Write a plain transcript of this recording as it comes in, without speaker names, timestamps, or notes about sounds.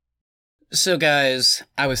So guys,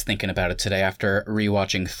 I was thinking about it today after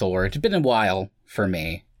rewatching Thor. It's been a while for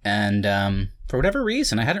me, and for whatever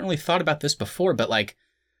reason, I hadn't really thought about this before, but like,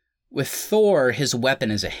 with Thor, his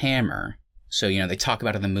weapon is a hammer. So, they talk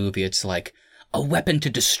about in the movie, it's like a weapon to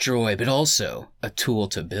destroy, but also a tool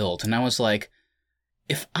to build. And I was like,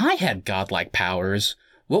 if I had godlike powers,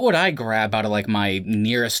 what would I grab out of like my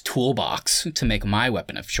nearest toolbox to make my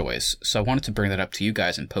weapon of choice? So I wanted to bring that up to you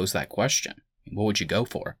guys and pose that question. What would you go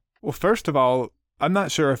for? Well, first of all, I'm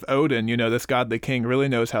not sure if Odin, this godly king, really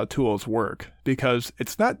knows how tools work, because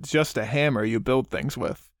it's not just a hammer you build things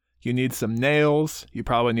with. You need some nails, you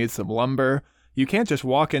probably need some lumber. You can't just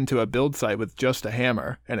walk into a build site with just a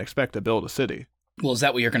hammer and expect to build a city. Well, is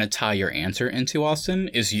that what you're going to tie your answer into, Austin?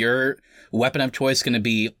 Is your weapon of choice going to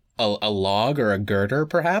be a log or a girder,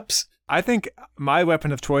 perhaps? I think my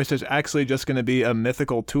weapon of choice is actually just going to be a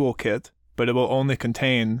mythical toolkit, but it will only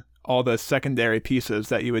contain all the secondary pieces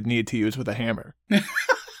that you would need to use with a hammer.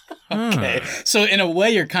 Okay, so in a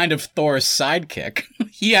way, you're kind of Thor's sidekick.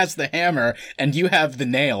 He has the hammer, and you have the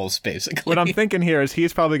nails, basically. What I'm thinking here is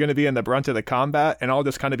he's probably going to be in the brunt of the combat, and I'll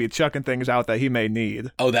just kind of be chucking things out that he may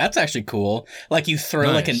need. Oh, that's actually cool. Like you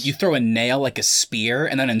throw you throw a nail like a spear,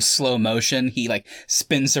 and then in slow motion, he like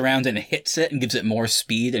spins around and hits it and gives it more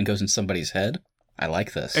speed and goes in somebody's head. I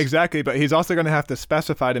like this. Exactly, but he's also going to have to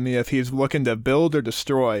specify to me if he's looking to build or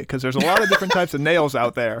destroy, because there's a lot of different types of nails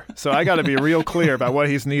out there, so I got to be real clear about what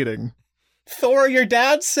he's needing. Thor, your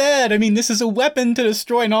dad said, this is a weapon to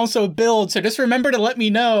destroy and also build, so just remember to let me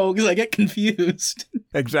know, because I get confused.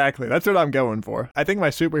 Exactly, that's what I'm going for. I think my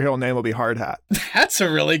superhero name will be Hard Hat. That's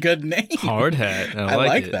a really good name. Hard Hat, I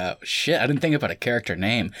like it. that. Shit, I didn't think about a character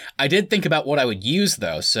name. I did think about what I would use,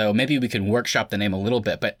 though, so maybe we can workshop the name a little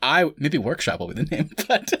bit, but maybe workshop will be the name,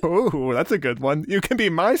 but... Ooh, that's a good one. You can be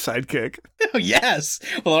my sidekick. Oh, yes!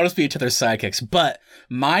 Well, I'll just be each other's sidekicks, but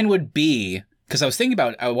mine would be... Because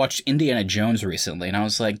I watched Indiana Jones recently, and I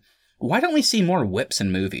was like, why don't we see more whips in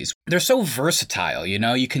movies? They're so versatile,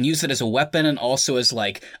 You can use it as a weapon and also as,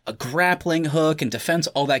 like, a grappling hook and defense,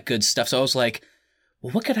 all that good stuff. So I was like,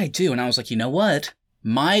 well, what could I do? And I was like, you know what?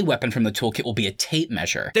 My weapon from the toolkit will be a tape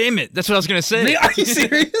measure. Damn it, that's what I was going to say. Are you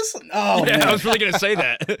serious? Oh, yeah, man. I was really going to say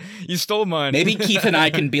that. You stole mine. Maybe Keith and I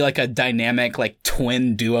can be like a dynamic, like,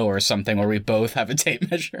 twin duo or something where we both have a tape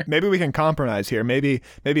measure. Maybe we can compromise here. Maybe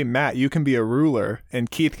Matt, you can be a ruler, and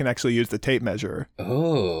Keith can actually use the tape measure.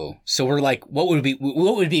 Oh, so we're like, what would be?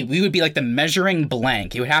 We would be like the measuring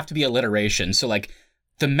blank. It would have to be alliteration. So like,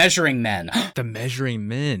 the Measuring Men. The Measuring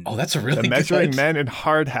Men. Oh, that's a really good. The Measuring Men and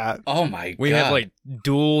Hard Hat. Oh my god. We have like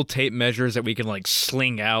dual tape measures that we can like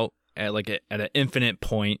sling out at like at an infinite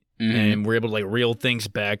point, and we're able to like reel things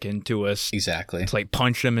back into us. Exactly. To like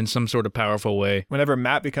punch them in some sort of powerful way. Whenever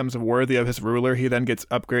Matt becomes worthy of his ruler, he then gets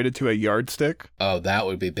upgraded to a yardstick. Oh, that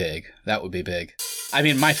would be big. That would be big.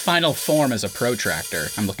 My final form is a protractor.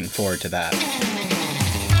 I'm looking forward to that.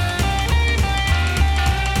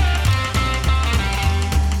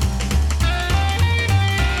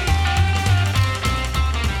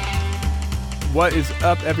 What is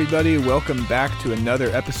up, everybody? Welcome back to another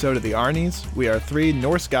episode of the Arnies. We are three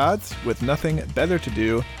Norse gods with nothing better to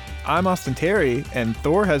do. I'm Austin Terry, and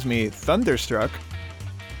Thor has me thunderstruck.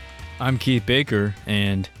 I'm Keith Baker,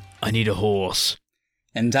 and I need a horse.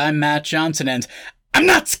 And I'm Matt Johnson, and I'm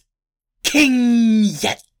not king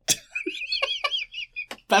yet.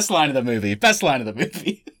 Best line of the movie. Best line of the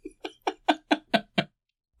movie.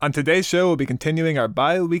 On today's show, we'll be continuing our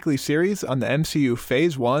bi-weekly series on the MCU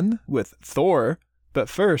Phase One with Thor. But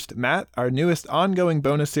first, Matt, our newest ongoing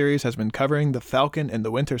bonus series has been covering The Falcon and the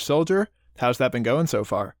Winter Soldier. How's that been going so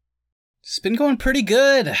far? It's been going pretty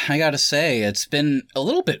good, I gotta say. It's been a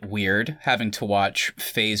little bit weird having to watch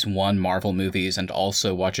Phase 1 Marvel movies and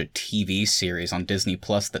also watch a TV series on Disney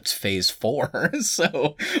Plus that's Phase 4.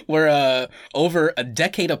 So we're over a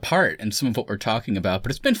decade apart in some of what we're talking about,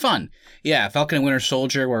 but it's been fun. Yeah, Falcon and Winter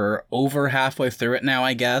Soldier, we're over halfway through it now,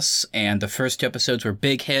 I guess, and the first two episodes were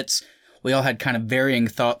big hits. We all had kind of varying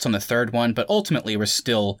thoughts on the third one, but ultimately we're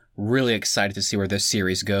still really excited to see where this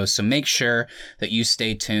series goes. So make sure that you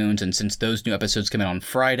stay tuned. And since those new episodes come in on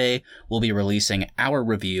Friday, we'll be releasing our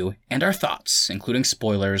review and our thoughts, including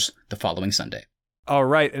spoilers, the following Sunday. All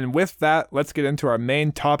right. And with that, let's get into our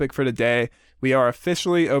main topic for today. We are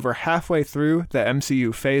officially over halfway through the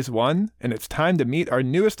MCU Phase 1, and it's time to meet our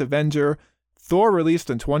newest Avenger. Thor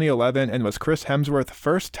released in 2011 and was Chris Hemsworth's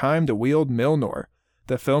first time to wield Mjolnir.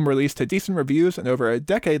 The film released to decent reviews, and over a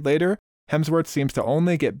decade later, Hemsworth seems to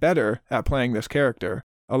only get better at playing this character.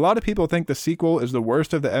 A lot of people think the sequel is the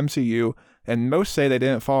worst of the MCU, and most say they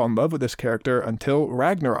didn't fall in love with this character until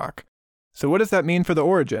Ragnarok. So what does that mean for the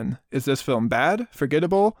origin? Is this film bad,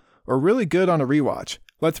 forgettable, or really good on a rewatch?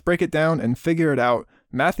 Let's break it down and figure it out.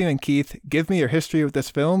 Matthew and Keith, give me your history with this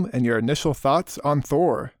film and your initial thoughts on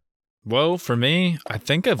Thor. Well, for me, I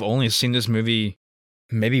think I've only seen this movie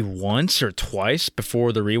maybe once or twice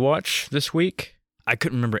before the rewatch this week. I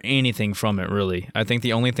couldn't remember anything from it, really. I think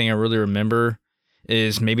the only thing I really remember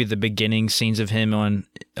is maybe the beginning scenes of him on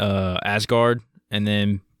Asgard, and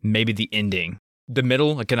then maybe the ending. The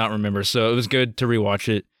middle, I cannot remember, so it was good to rewatch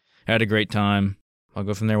it. I had a great time. I'll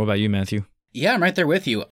go from there. What about you, Matthew? Yeah, I'm right there with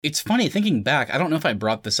you. It's funny, thinking back, I don't know if I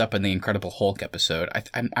brought this up in the Incredible Hulk episode.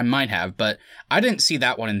 I might have, but I didn't see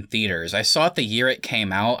that one in theaters. I saw it the year it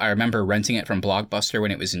came out. I remember renting it from Blockbuster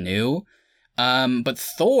when it was new. But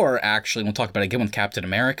Thor, actually, we'll talk about it again with Captain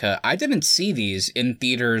America, I didn't see these in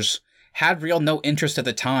theaters, had no interest at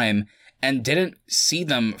the time, and didn't see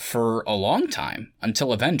them for a long time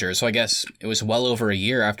until Avengers. So I guess it was well over a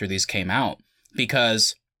year after these came out,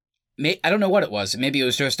 because I don't know what it was. Maybe it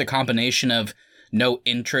was just a combination of no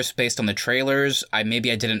interest based on the trailers.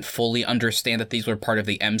 Maybe I didn't fully understand that these were part of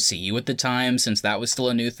the MCU at the time, since that was still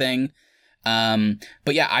a new thing.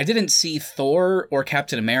 But yeah, I didn't see Thor or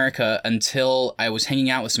Captain America until I was hanging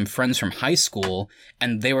out with some friends from high school,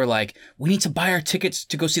 and they were like, we need to buy our tickets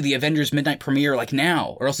to go see the Avengers midnight premiere like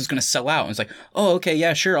now, or else it's going to sell out. And it's like, oh, okay,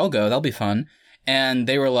 yeah, sure, I'll go. That'll be fun. And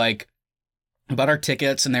they were like, about our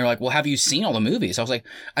tickets, and they were like, well, have you seen all the movies? I was like,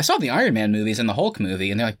 I saw the Iron Man movies and the Hulk movie.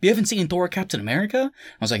 And they're like, you haven't seen Thor or Captain America?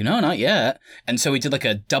 I was like, no, not yet. And so we did like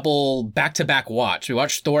a double back-to-back watch. We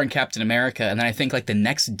watched Thor and Captain America, and then I think like the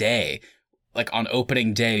next day, like on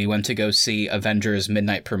opening day, we went to go see Avengers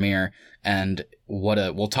midnight premiere, and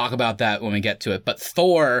we'll talk about that when we get to it. But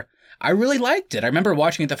Thor, I really liked it. I remember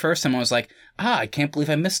watching it the first time. I was like, I can't believe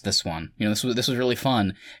I missed this one. You know, this was really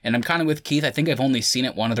fun. And I'm kind of with Keith. I think I've only seen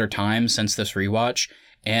it one other time since this rewatch.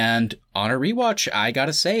 And on a rewatch, I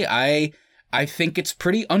gotta say, I think it's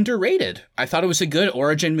pretty underrated. I thought it was a good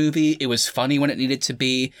origin movie. It was funny when it needed to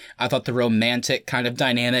be. I thought the romantic kind of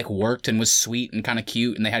dynamic worked and was sweet and kind of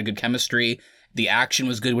cute, and they had good chemistry. The action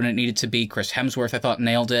was good when it needed to be. Chris Hemsworth, I thought,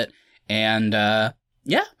 nailed it. And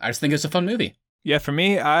yeah, I just think it's a fun movie. Yeah, for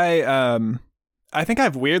me, I think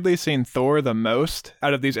I've weirdly seen Thor the most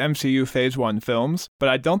out of these MCU Phase One films, but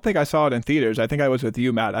I don't think I saw it in theaters. I think I was with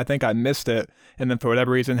you, Matt. I think I missed it, and then for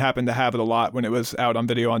whatever reason happened to have it a lot when it was out on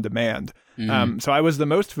video on demand. So I was the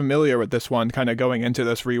most familiar with this one kind of going into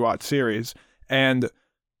this rewatch series, and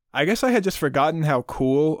I guess I had just forgotten how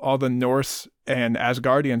cool all the Norse and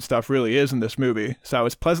Asgardian stuff really is in this movie, so I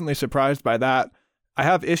was pleasantly surprised by that. I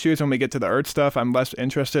have issues when we get to the Earth stuff. I'm less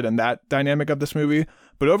interested in that dynamic of this movie.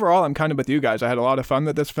 But overall, I'm kind of with you guys. I had a lot of fun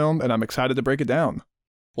with this film, and I'm excited to break it down.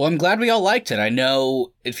 Well, I'm glad we all liked it. I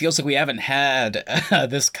know it feels like we haven't had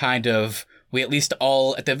this kind of... We at least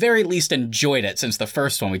all, at the very least, enjoyed it since the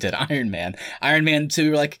first one we did, Iron Man. Iron Man 2, we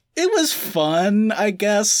were like, it was fun, I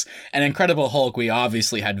guess. And Incredible Hulk, we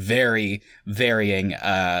obviously had very varying...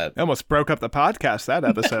 It almost broke up the podcast, that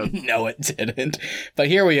episode. No, it didn't. But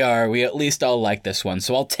here we are. We at least all like this one.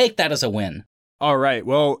 So I'll take that as a win. All right.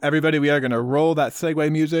 Well, everybody, we are going to roll that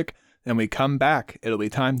segue music. And we come back. It'll be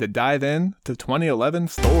time to dive in to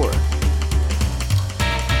 2011's Thor.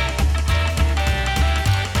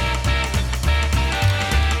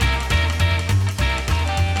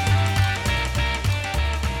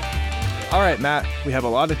 All right, Matt, we have a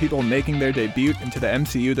lot of people making their debut into the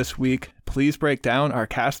MCU this week. Please break down our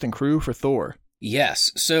cast and crew for Thor.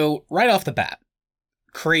 Yes, so right off the bat,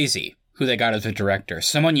 crazy who they got as a director.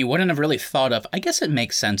 Someone you wouldn't have really thought of. I guess it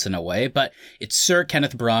makes sense in a way, but it's Sir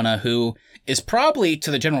Kenneth Branagh, who is probably, to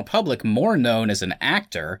the general public, more known as an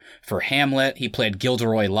actor. For Hamlet, he played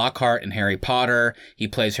Gilderoy Lockhart in Harry Potter. He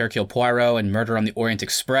plays Hercule Poirot in Murder on the Orient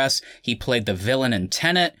Express. He played the villain in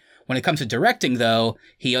Tenet. When it comes to directing, though,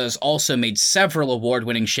 he has also made several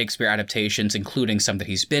award-winning Shakespeare adaptations, including some that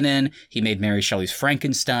he's been in. He made Mary Shelley's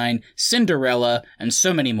Frankenstein, Cinderella, and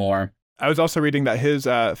so many more. I was also reading that his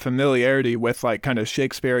familiarity with like kind of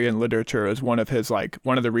Shakespearean literature is one of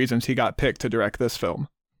the reasons he got picked to direct this film.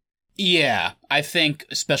 Yeah, I think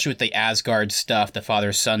especially with the Asgard stuff, the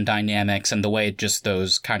father-son dynamics, and the way just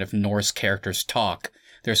those kind of Norse characters talk,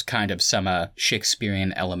 there's kind of some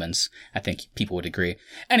Shakespearean elements. I think people would agree.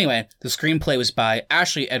 Anyway, the screenplay was by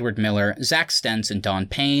Ashley Edward Miller, Zach Stentz, and Don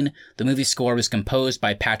Payne. The movie score was composed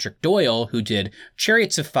by Patrick Doyle, who did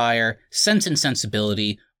Chariots of Fire, Sense and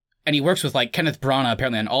Sensibility, and he works with like Kenneth Branagh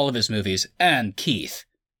apparently on all of his movies, and Keith.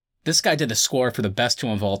 This guy did the score for the best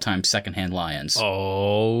film of all time, Secondhand Lions.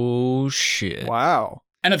 Oh, shit. Wow.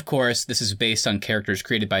 And of course, this is based on characters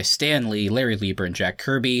created by Stan Lee, Larry Lieber, and Jack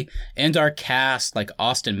Kirby. And our cast, like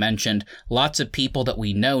Austin mentioned, lots of people that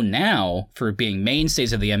we know now for being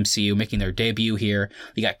mainstays of the MCU making their debut here.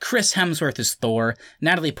 We got Chris Hemsworth as Thor,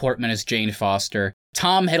 Natalie Portman as Jane Foster,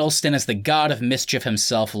 Tom Hiddleston as the god of mischief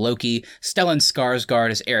himself, Loki, Stellan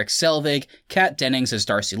Skarsgård as Eric Selvig, Kat Dennings as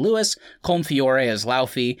Darcy Lewis, Colm Fiore as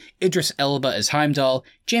Laufey, Idris Elba as Heimdall,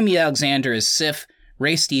 Jamie Alexander as Sif,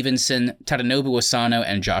 Ray Stevenson, Tadanobu Asano,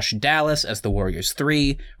 and Josh Dallas as the Warriors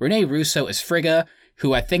 3, Rene Russo as Frigga,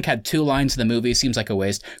 who I think had 2 lines in the movie, seems like a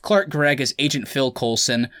waste, Clark Gregg as Agent Phil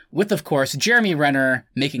Coulson, with, of course, Jeremy Renner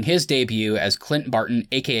making his debut as Clint Barton,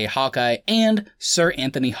 aka Hawkeye, and Sir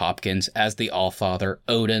Anthony Hopkins as the Allfather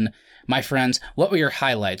Odin. My friends, what were your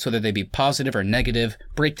highlights, whether they be positive or negative?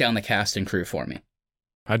 Break down the cast and crew for me.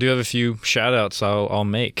 I do have a few shout-outs I'll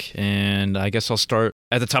make, and I guess I'll start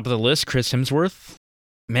at the top of the list, Chris Hemsworth.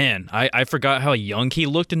 Man, I forgot how young he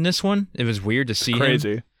looked in this one. It was weird to see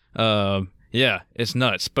Crazy. him. Yeah, it's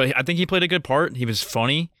nuts. But I think he played a good part. He was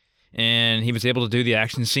funny, and he was able to do the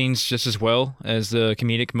action scenes just as well as the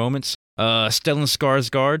comedic moments. Stellan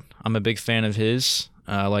Skarsgård, I'm a big fan of his.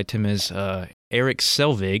 I liked him as Eric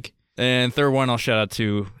Selvig. And third one, I'll shout out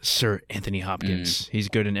to Sir Anthony Hopkins. He's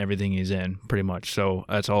good in everything he's in, pretty much. So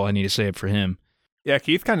that's all I need to say for him. Yeah,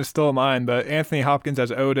 Keith kind of stole mine, but Anthony Hopkins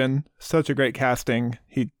as Odin, such a great casting.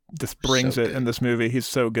 He just brings it in this movie. He's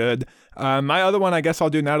so good. My other one, I guess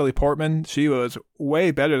I'll do Natalie Portman. She was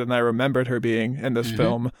way better than I remembered her being in this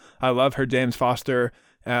film. I love her James Foster.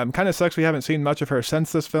 Kind of sucks we haven't seen much of her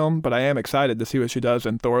since this film, but I am excited to see what she does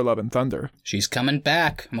in Thor, Love and Thunder. She's coming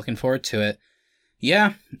back. I'm looking forward to it.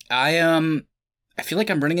 Yeah, I feel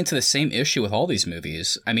like I'm running into the same issue with all these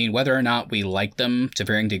movies. I mean, whether or not we like them to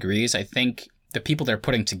varying degrees, I think the people they're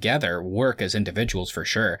putting together work as individuals for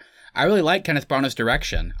sure. I really like Kenneth Branagh's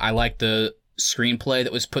direction. I like the screenplay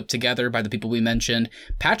that was put together by the people we mentioned.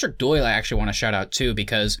 Patrick Doyle I actually want to shout out too,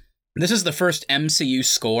 because this is the first MCU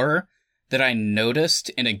score that I noticed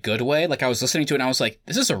in a good way. Like, I was listening to it and I was like,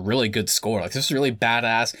 this is a really good score. Like, this is really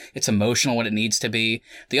badass. It's emotional when it needs to be.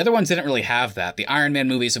 The other ones didn't really have that. The Iron Man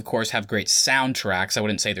movies, of course, have great soundtracks. I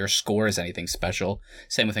wouldn't say their score is anything special.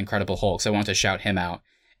 Same with Incredible Hulk, so I wanted to shout him out.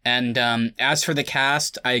 And as for the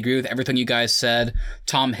cast, I agree with everything you guys said.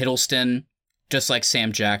 Tom Hiddleston, just like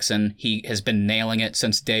Sam Jackson, he has been nailing it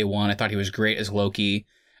since day one. I thought he was great as Loki.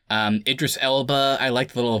 Idris Elba, I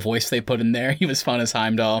liked the little voice they put in there. He was fun as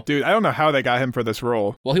Heimdall. Dude, I don't know how they got him for this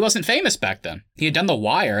role. Well, he wasn't famous back then. He had done The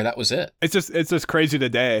Wire. That was it. It's just crazy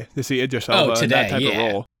today to see Idris Elba in that type of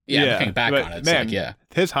role. Yeah, looking back on it, it's man, like, yeah.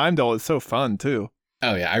 His Heimdall is so fun, too.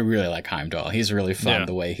 Oh, yeah, I really like Heimdall. He's really fun,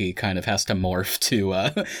 the way he kind of has to morph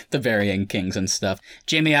to the varying kings and stuff.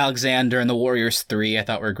 Jamie Alexander and the Warriors 3 I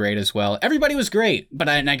thought were great as well. Everybody was great, but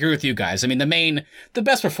I agree with you guys. I mean, the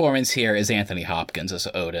best performance here is Anthony Hopkins as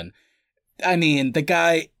Odin. I mean, the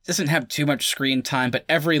guy doesn't have too much screen time, but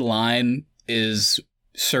every line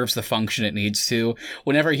serves the function it needs to.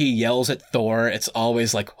 Whenever he yells at Thor, it's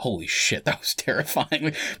always like, holy shit, that was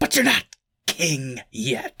terrifying. But you're not king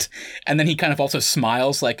yet. And then he kind of also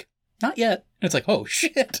smiles like, not yet. And it's like, oh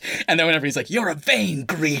shit. And then whenever he's like, you're a vain,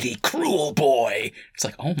 greedy, cruel boy, it's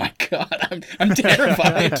like, oh my god, I'm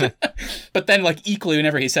terrified. But then, like, equally,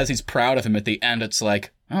 whenever he says he's proud of him at the end, it's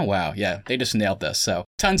like, oh wow, yeah, they just nailed this. So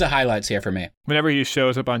tons of highlights here for me. Whenever he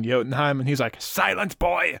shows up on Jotunheim and he's like, silence,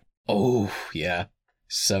 boy. Oh yeah,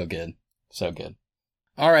 so good, so good.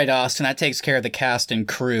 All right, Austin, that takes care of the cast and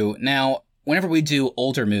crew. Now, whenever we do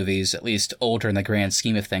older movies, at least older in the grand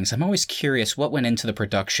scheme of things, I'm always curious what went into the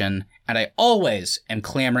production, and I always am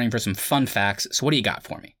clamoring for some fun facts, so what do you got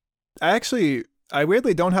for me? I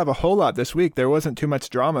weirdly don't have a whole lot this week. There wasn't too much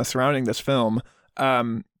drama surrounding this film.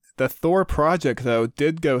 The Thor project, though,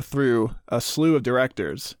 did go through a slew of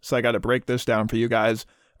directors, so I got to break this down for you guys.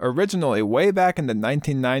 Originally, way back in the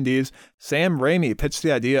 1990s, Sam Raimi pitched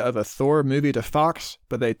the idea of a Thor movie to Fox,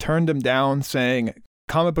 but they turned him down, saying,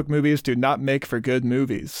 comic book movies do not make for good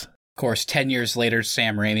movies. Of course, 10 years later,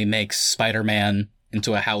 Sam Raimi makes Spider-Man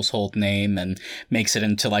into a household name and makes it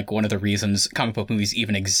into like one of the reasons comic book movies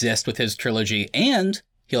even exist with his trilogy. And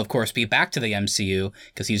he'll, of course, be back to the MCU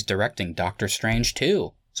because he's directing Doctor Strange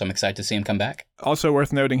 2. So I'm excited to see him come back. Also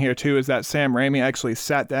worth noting here, too, is that Sam Raimi actually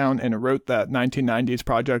sat down and wrote that 1990s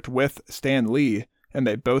project with Stan Lee, and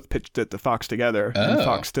they both pitched it to Fox together, and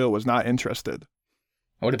Fox still was not interested.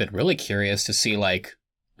 I would have been really curious to see, like,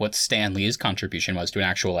 what Stan Lee's contribution was to an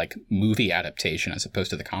actual, like, movie adaptation as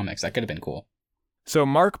opposed to the comics. That could have been cool. So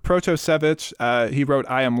Mark Protosevich, he wrote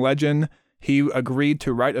I Am Legend. He agreed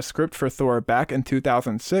to write a script for Thor back in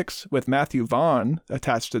 2006 with Matthew Vaughn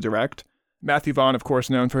attached to direct. Matthew Vaughn, of course,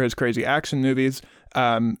 known for his crazy action movies.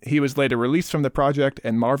 He was later released from the project,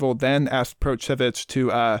 and Marvel then asked Prochevich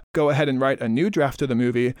to go ahead and write a new draft of the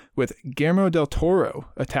movie with Guillermo del Toro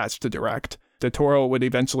attached to direct. Del Toro would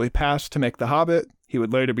eventually pass to make The Hobbit. He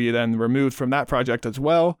would later be then removed from that project as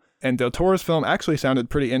well. And Del Toro's film actually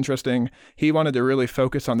sounded pretty interesting. He wanted to really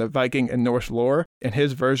focus on the Viking and Norse lore, and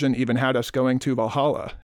his version even had us going to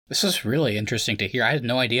Valhalla. This is really interesting to hear. I had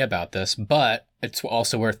no idea about this, but it's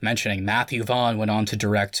also worth mentioning Matthew Vaughn went on to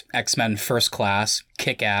direct X-Men First Class,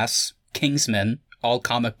 Kick-Ass, Kingsman, all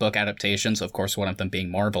comic book adaptations, of course one of them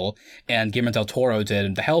being Marvel, and Guillermo del Toro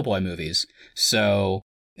did the Hellboy movies. So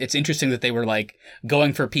it's interesting that they were like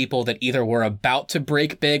going for people that either were about to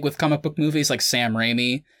break big with comic book movies like Sam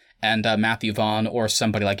Raimi and Matthew Vaughn, or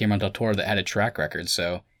somebody like Guillermo del Toro that had a track record.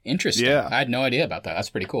 So interesting. Yeah. I had no idea about that.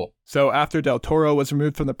 That's pretty cool. So after Del Toro was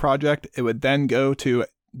removed from the project, it would then go to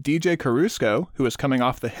DJ Caruso, who was coming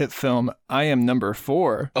off the hit film I Am Number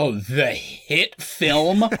 4. Oh, the hit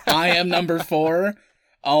film I Am Number 4?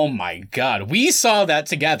 Oh my god. We saw that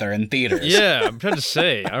together in theaters. Yeah, I'm trying to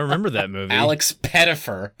say. I remember that movie. Alex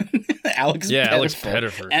Pettyfer. Alex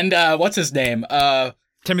Pettyfer. And what's his name?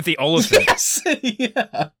 Timothy Olyphant. Yes.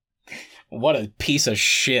 Yeah. What a piece of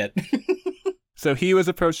shit. So he was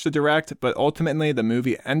approached to direct, but ultimately the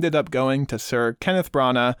movie ended up going to Sir Kenneth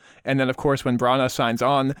Branagh. And then, of course, when Branagh signs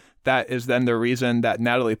on, that is then the reason that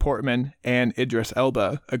Natalie Portman and Idris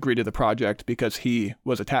Elba agreed to the project, because he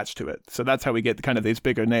was attached to it. So that's how we get kind of these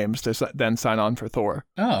bigger names to then sign on for Thor.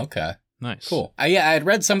 Oh, okay. Nice. Cool. Yeah, I had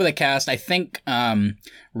read some of the cast. I think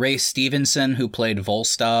Ray Stevenson, who played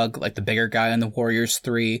Volstagg, like the bigger guy in the Warriors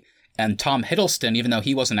 3, and Tom Hiddleston, even though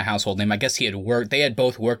he wasn't a household name, I guess they had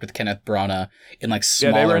both worked with Kenneth Branagh in like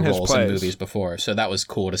smaller roles in movies before. So that was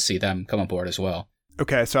cool to see them come aboard as well.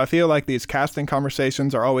 Okay, so I feel like these casting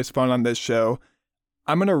conversations are always fun on this show.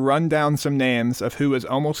 I'm going to run down some names of who was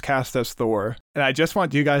almost cast as Thor, and I just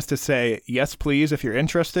want you guys to say yes, please, if you're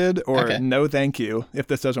interested, or no, thank you, if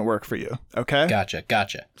this doesn't work for you. Okay?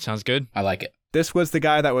 Gotcha. Sounds good. I like it. This was the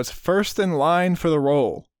guy that was first in line for the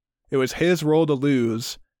role. It was his role to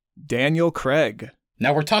lose. Daniel Craig.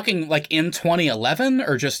 Now we're talking like in 2011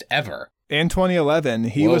 or just ever? In 2011,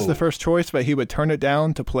 he was the first choice, but he would turn it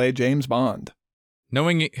down to play James Bond.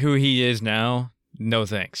 Knowing who he is now, no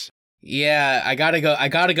thanks. Yeah, I gotta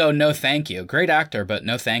go, no thank you. Great actor, but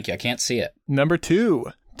no thank you. I can't see it. Number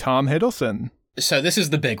 2, Tom Hiddleston. So this is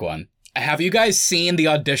the big one. Have you guys seen the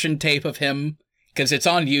audition tape of him? Because it's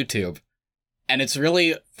on YouTube. And it's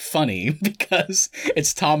really funny because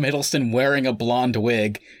it's Tom Hiddleston wearing a blonde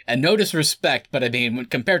wig. And no disrespect, but I mean,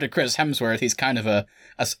 compared to Chris Hemsworth, he's kind of a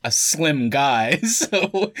slim guy.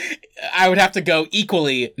 So I would have to go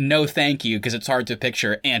equally no thank you, because it's hard to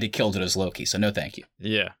picture, and he killed it as Loki. So no thank you.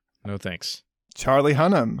 Yeah, no thanks. Charlie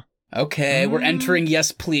Hunnam. Okay, we're entering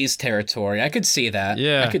yes please territory. I could see that.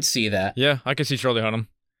 Yeah. I could see that. Yeah, I could see Charlie Hunnam.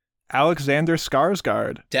 Alexander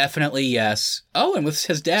Skarsgård. Definitely yes. Oh, and with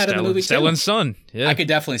his dad in the movie too. Stellan's son. Yeah. I could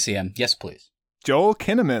definitely see him. Yes, please. Joel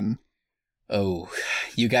Kinnaman. Oh,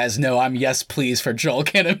 you guys know I'm yes please for Joel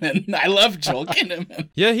Kinnaman. I love Joel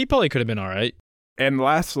Kinnaman. Yeah, he probably could have been all right. And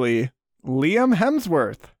lastly, Liam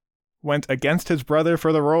Hemsworth went against his brother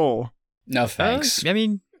for the role. No thanks.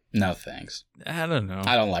 No thanks. I don't know.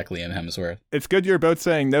 I don't like Liam Hemsworth. It's good you're both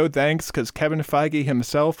saying no thanks, because Kevin Feige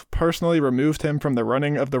himself personally removed him from the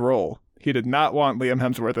running of the role. He did not want Liam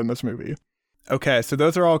Hemsworth in this movie. Okay, so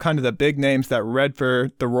those are all kind of the big names that read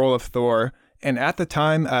for the role of Thor. And at the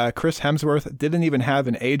time, Chris Hemsworth didn't even have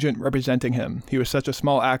an agent representing him. He was such a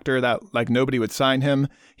small actor that like nobody would sign him.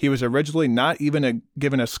 He was originally not even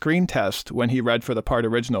given a screen test when he read for the part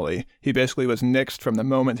originally. He basically was nixed from the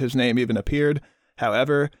moment his name even appeared.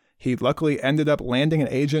 However, he luckily ended up landing an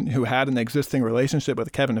agent who had an existing relationship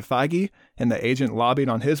with Kevin Feige, and the agent lobbied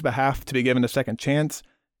on his behalf to be given a second chance.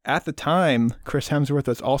 At the time, Chris Hemsworth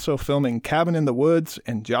was also filming Cabin in the Woods,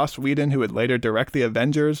 and Joss Whedon, who would later direct The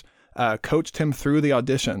Avengers, coached him through the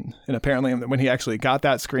audition. And apparently when he actually got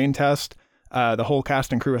that screen test, the whole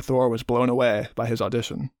cast and crew of Thor was blown away by his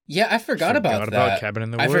audition. Yeah, I forgot about that. Cabin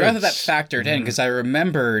in the Woods. I forgot that factored in, because I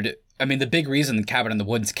remembered... I mean, the big reason Cabin in the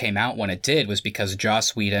Woods came out when it did was because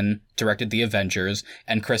Joss Whedon directed The Avengers,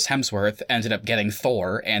 and Chris Hemsworth ended up getting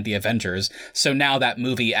Thor and The Avengers. So now that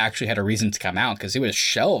movie actually had a reason to come out, because it was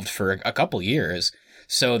shelved for a couple years.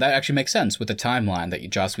 So that actually makes sense with the timeline that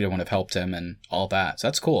Joss Whedon would have helped him and all that. So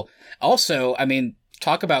that's cool. Also, I mean,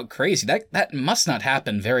 talk about crazy. That must not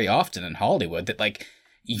happen very often in Hollywood, that like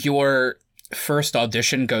your first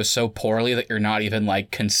audition goes so poorly that you're not even like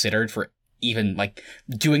considered for even like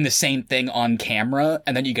doing the same thing on camera,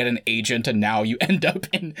 and then you get an agent and now you end up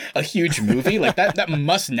in a huge movie. Like that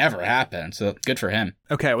must never happen. So good for him.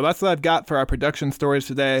 Okay, well, that's what I've got for our production stories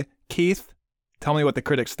today. Keith, tell me what the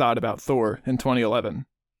critics thought about Thor in 2011.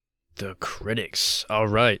 The critics. All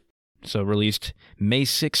right. So released May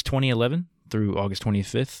 6, 2011 through August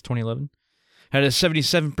 25th, 2011. Had a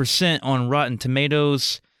 77% on Rotten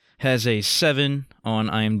Tomatoes, has a 7 on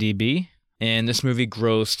IMDb, and this movie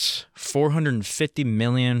grossed $450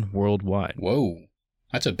 million worldwide. Whoa.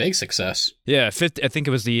 That's a big success. Yeah, I think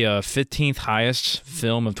it was the 15th highest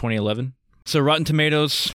film of 2011. So Rotten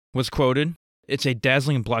Tomatoes was quoted, "It's a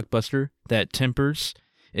dazzling blockbuster that tempers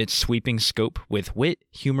its sweeping scope with wit,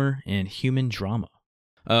 humor, and human drama."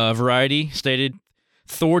 Variety stated,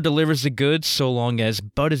 "Thor delivers the goods so long as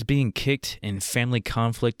butt is being kicked and family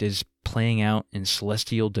conflict is playing out in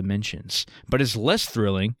celestial dimensions, but is less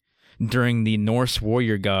thrilling during the Norse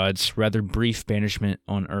warrior gods' rather brief banishment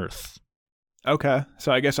on Earth." Okay,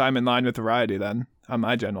 so I guess I'm in line with Variety then, on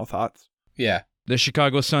my general thoughts. Yeah. The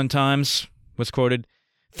Chicago Sun-Times was quoted,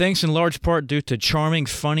 "Thanks in large part due to charming,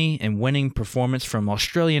 funny, and winning performance from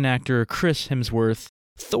Australian actor Chris Hemsworth,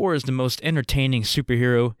 Thor is the most entertaining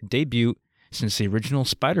superhero debut since the original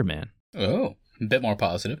Spider-Man." Oh, a bit more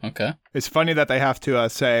positive. Okay. It's funny that they have to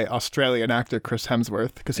say Australian actor Chris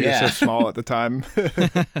Hemsworth because he was so small at the time.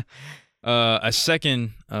 A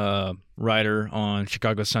second writer on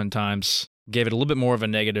Chicago Sun-Times gave it a little bit more of a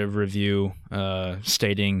negative review,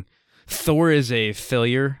 stating, "Thor is a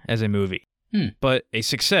failure as a movie, but a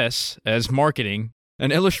success as marketing,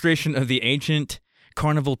 an illustration of the ancient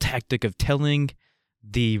carnival tactic of telling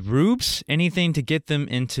the rubes anything to get them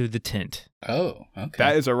into the tent." Oh, okay.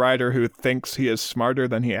 That is a writer who thinks he is smarter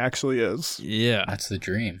than he actually is. Yeah. That's the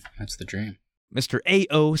dream. That's the dream. Mr.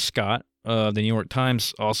 A.O. Scott of the New York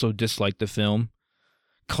Times also disliked the film,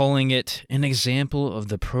 calling it an example of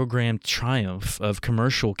the programmed triumph of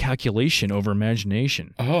commercial calculation over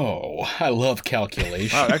imagination. Oh, I love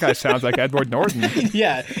calculation. Wow, that guy sounds like Edward Norton.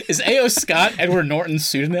 Yeah. Is A.O. Scott Edward Norton's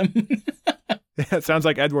pseudonym? Yeah, it sounds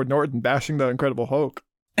like Edward Norton bashing the Incredible Hulk.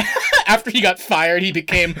 After he got fired, he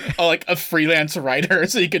became a freelance writer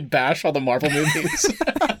so he could bash all the Marvel movies.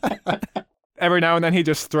 Every now and then he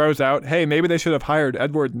just throws out, hey, maybe they should have hired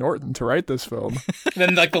Edward Norton to write this film.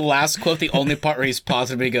 Then, the last quote, the only part where he's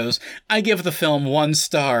positive, he goes, "I give the film 1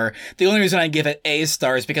 star. The only reason I give it A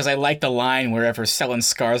star is because I like the line wherever Stellan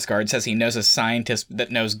Skarsgård says he knows a scientist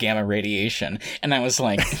that knows gamma radiation." And I was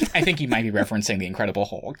like, I think he might be referencing The Incredible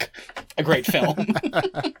Hulk. A great film.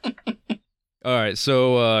 All right,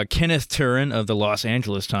 so Kenneth Turin of the Los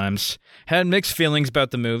Angeles Times had mixed feelings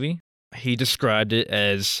about the movie. He described it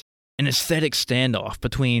as an aesthetic standoff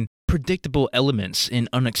between predictable elements and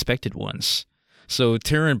unexpected ones. So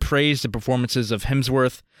Turin praised the performances of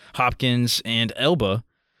Hemsworth, Hopkins, and Elba,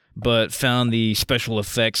 but found the special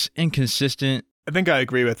effects inconsistent. I think I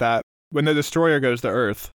agree with that. When the destroyer goes to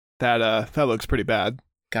Earth, that looks pretty bad.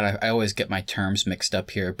 God, I always get my terms mixed up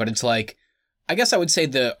here, but it's like, I guess I would say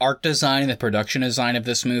the art design and the production design of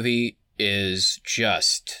this movie is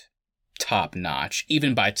just top notch,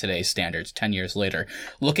 even by today's standards, 10 years later.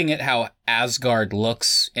 Looking at how Asgard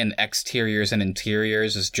looks in exteriors and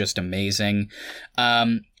interiors is just amazing.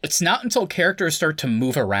 It's not until characters start to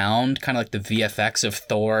move around, kind of like the VFX of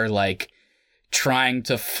Thor, like trying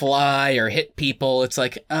to fly or hit people, it's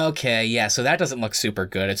like, okay, yeah, so that doesn't look super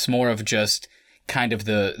good. It's more of just kind of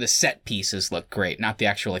the set pieces look great, not the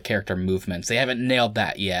actual character movements. They haven't nailed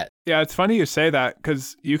that yet. Yeah, it's funny you say that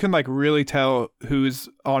because you can really tell who's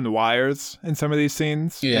on wires in some of these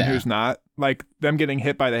scenes and who's not. Like them getting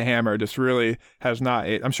hit by the hammer just really has not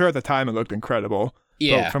aged. I'm sure at the time it looked incredible.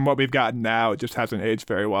 Yeah. But from what we've gotten now, it just hasn't aged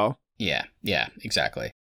very well. Yeah,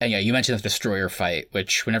 exactly. And yeah, you mentioned the destroyer fight,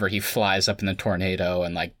 which whenever he flies up in the tornado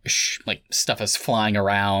and stuff is flying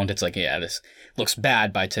around, it's like, yeah, this looks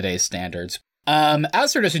bad by today's standards.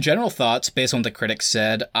 As for just general thoughts, based on what the critics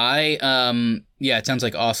said, it sounds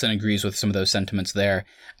like Austin agrees with some of those sentiments there.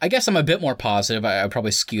 I guess I'm a bit more positive. I would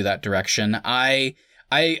probably skew that direction. I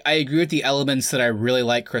agree with the elements that I really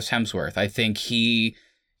like Chris Hemsworth. I think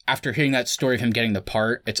after hearing that story of him getting the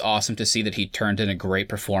part, it's awesome to see that he turned in a great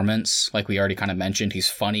performance. Like we already kind of mentioned, he's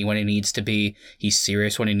funny when he needs to be, he's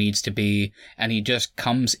serious when he needs to be, and he just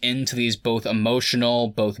comes into these both emotional,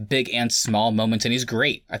 both big and small moments, and he's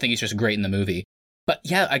great. I think he's just great in the movie. But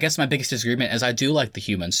yeah, I guess my biggest disagreement is I do like the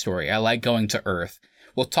human story. I like going to Earth.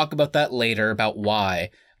 We'll talk about that later, about why,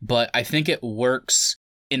 but I think it works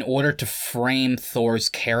in order to frame Thor's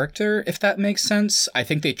character, if that makes sense. I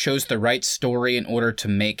think they chose the right story in order to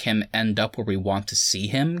make him end up where we want to see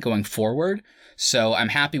him going forward. So I'm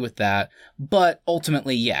happy with that. But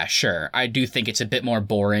ultimately, yeah, sure. I do think it's a bit more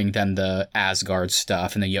boring than the Asgard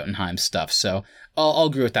stuff and the Jotunheim stuff. So I'll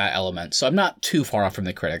agree with that element. So I'm not too far off from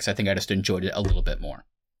the critics. I think I just enjoyed it a little bit more.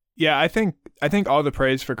 Yeah, I think all the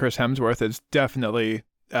praise for Chris Hemsworth is definitely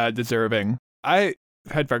deserving. I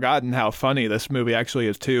had forgotten how funny this movie actually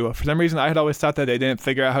is, too. For some reason, I had always thought that they didn't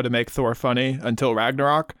figure out how to make Thor funny until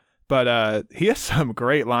Ragnarok. But he has some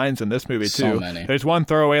great lines in this movie, too. So many. There's one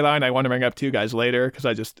throwaway line I want to bring up to you guys later because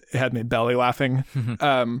it had me belly laughing.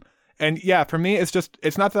 And yeah, for me,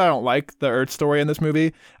 it's not that I don't like the Earth story in this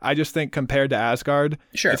movie. I just think compared to Asgard,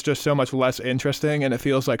 Sure. It's just so much less interesting, and it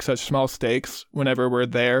feels like such small stakes whenever we're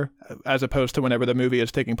there, as opposed to whenever the movie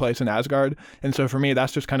is taking place in Asgard. And so for me,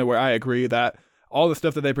 that's just kind of where I agree that all the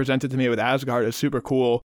stuff that they presented to me with Asgard is super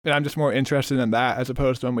cool, and I'm just more interested in that as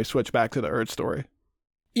opposed to when we switch back to the Earth story.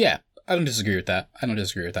 Yeah, I don't disagree with that. I don't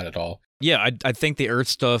disagree with that at all. Yeah, I think the Earth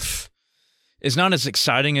stuff is not as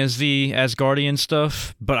exciting as the Asgardian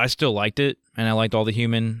stuff, but I still liked it, and I liked all the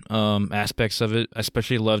human aspects of it. I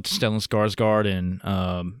especially loved Stellan Skarsgård and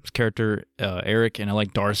his character, Eric, and I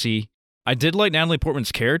liked Darcy. I did like Natalie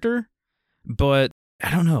Portman's character, but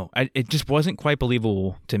I don't know. It just wasn't quite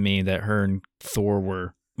believable to me that her and Thor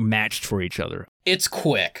were matched for each other. It's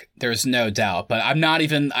quick, there's no doubt, but I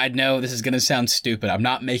know this is going to sound stupid. I'm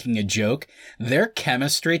not making a joke. Their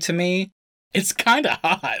chemistry to me, it's kind of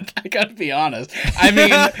hot. I gotta be honest. I mean,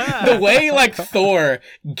 the way like Thor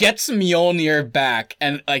gets Mjolnir back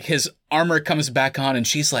and like his armor comes back on and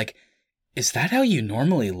she's like, is that how you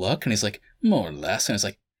normally look? And he's like, more or less. And it's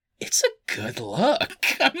like, it's a good look.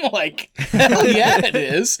 I'm like, hell yeah, it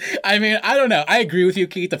is. I mean, I don't know. I agree with you,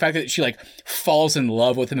 Keith. The fact that she like falls in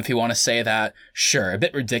love with him, if you want to say that, sure, a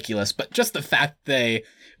bit ridiculous. But just the fact they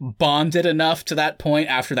bonded enough to that point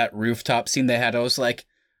after that rooftop scene they had, I was like,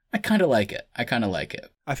 I kind of like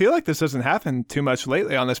it. I feel like this doesn't happen too much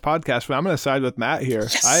lately on this podcast, but I'm going to side with Matt here.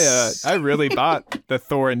 Yes! I really bought the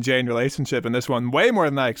Thor and Jane relationship in this one way more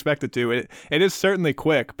than I expected to. It is certainly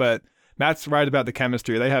quick, but Matt's right about the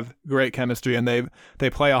chemistry. They have great chemistry, and they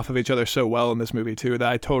play off of each other so well in this movie too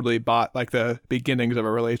that I totally bought like the beginnings of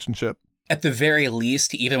a relationship. At the very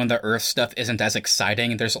least, even when the Earth stuff isn't as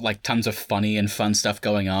exciting, there's like tons of funny and fun stuff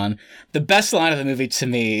going on. The best line of the movie to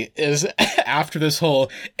me is after this whole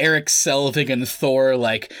Eric Selvig and Thor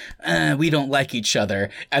like, we don't like each other.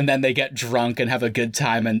 And then they get drunk and have a good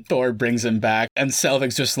time and Thor brings him back. And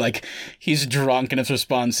Selvig's just like, he's drunk and his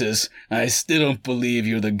response is, I still don't believe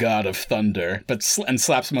you're the god of thunder. And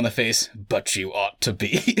slaps him on the face, but you ought to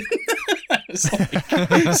be. It's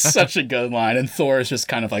like, such a good line. And Thor is just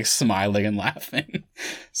kind of like smiling and laughing.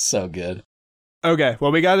 So good. Okay,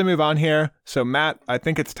 well, we got to move on here. So, Matt, I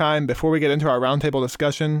think it's time, before we get into our roundtable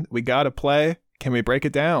discussion, we got to play. Can we break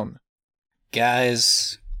it down?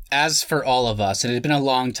 Guys, as for all of us, it had been a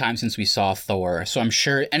long time since we saw Thor. So I'm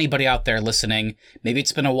sure anybody out there listening, maybe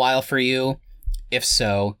it's been a while for you. If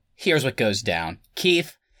so, here's what goes down.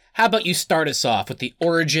 Keith, how about you start us off with the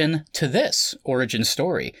origin to this origin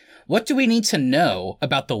story? What do we need to know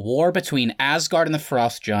about the war between Asgard and the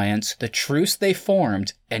Frost Giants, the truce they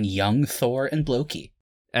formed, and young Thor and Loki?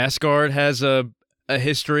 Asgard has a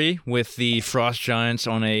history with the Frost Giants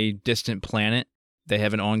on a distant planet. They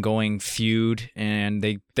have an ongoing feud, and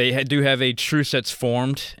they do have a truce that's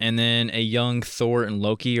formed, and then a young Thor and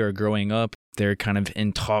Loki are growing up. They're kind of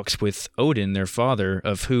in talks with Odin, their father,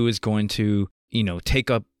 of who is going to, take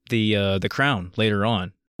up the crown later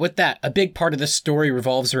on. With that, a big part of this story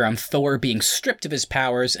revolves around Thor being stripped of his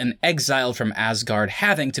powers and exiled from Asgard,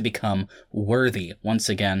 having to become worthy once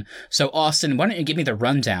again. So, Austin, why don't you give me the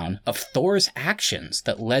rundown of Thor's actions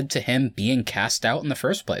that led to him being cast out in the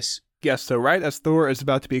first place? Yes, so right as Thor is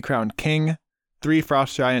about to be crowned king, 3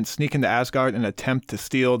 Frost Giants sneak into Asgard and attempt to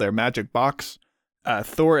steal their magic box.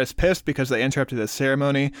 Thor is pissed because they interrupted his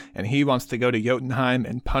ceremony, and he wants to go to Jotunheim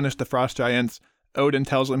and punish the Frost Giants. Odin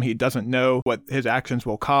tells him he doesn't know what his actions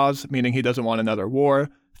will cause, meaning he doesn't want another war.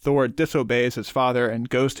 Thor disobeys his father and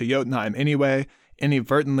goes to Jotunheim anyway,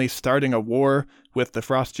 inadvertently starting a war with the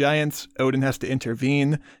Frost Giants. Odin has to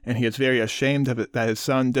intervene, and he is very ashamed of it that his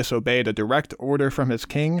son disobeyed a direct order from his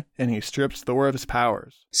king, and he strips Thor of his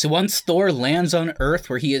powers. So once Thor lands on Earth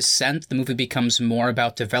where he is sent, the movie becomes more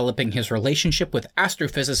about developing his relationship with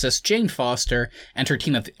astrophysicist Jane Foster and her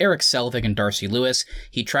team of Eric Selvig and Darcy Lewis.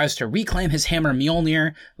 He tries to reclaim his hammer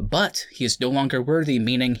Mjolnir, but he is no longer worthy,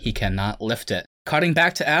 meaning he cannot lift it. Cutting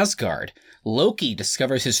back to Asgard, Loki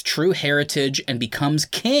discovers his true heritage and becomes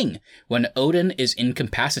king when Odin is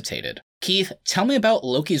incapacitated. Keith, tell me about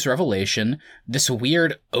Loki's revelation, this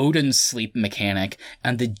weird Odin sleep mechanic,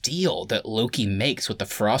 and the deal that Loki makes with the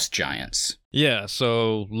Frost Giants. Yeah,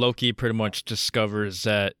 so Loki pretty much discovers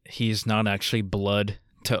that he's not actually blood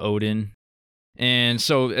to Odin. And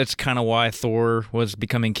so it's kind of why Thor was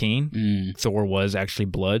becoming king. Thor was actually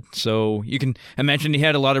blood. So you can imagine he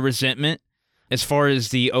had a lot of resentment as far as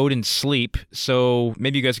the Odin sleep. So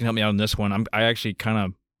maybe you guys can help me out on this one. I actually kind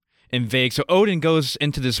of am vague. So Odin goes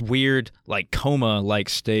into this weird, like, coma-like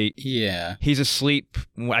state. Yeah. He's asleep,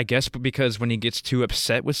 I guess, because when he gets too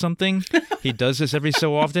upset with something, he does this every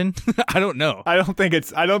so often. I don't know. I don't think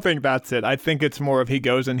that's it. I think it's more of he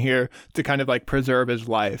goes in here to kind of like preserve his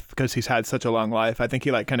life because he's had such a long life. I think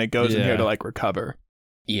he like kind of goes in here to like recover.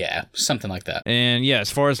 Yeah, something like that. And yeah,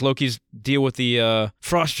 as far as Loki's deal with the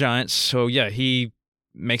Frost Giants, so yeah, he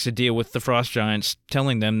makes a deal with the Frost Giants,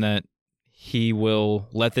 telling them that he will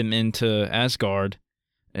let them into Asgard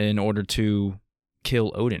in order to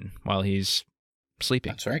kill Odin while he's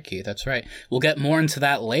sleeping. That's right, Keith, that's right. We'll get more into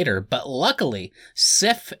that later, but luckily,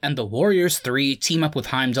 Sif and the Warriors 3 team up with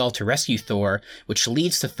Heimdall to rescue Thor, which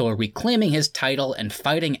leads to Thor reclaiming his title and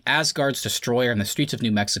fighting Asgard's destroyer in the streets of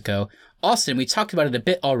New Mexico. Austin, we talked about it a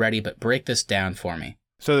bit already, but break this down for me.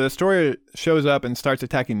 So the destroyer shows up and starts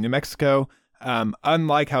attacking New Mexico.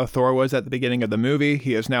 Unlike how Thor was at the beginning of the movie,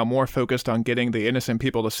 he is now more focused on getting the innocent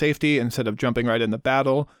people to safety instead of jumping right into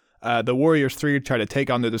battle. The Warriors 3 try to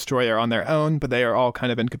take on the destroyer on their own, but they are all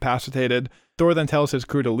kind of incapacitated. Thor then tells his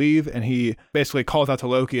crew to leave, and he basically calls out to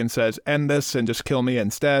Loki and says, "End this and just kill me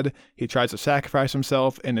instead." He tries to sacrifice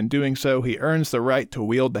himself, and in doing so, he earns the right to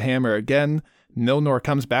wield the hammer again. Mjolnir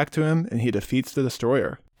comes back to him, and he defeats the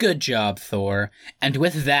destroyer. Good job, Thor. And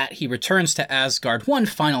with that, he returns to Asgard one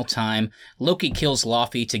final time. Loki kills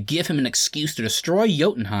Laufey to give him an excuse to destroy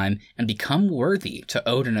Jotunheim and become worthy to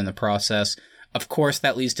Odin in the process. Of course,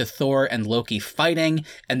 that leads to Thor and Loki fighting,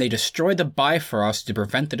 and they destroy the Bifrost to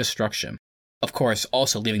prevent the destruction. Of course,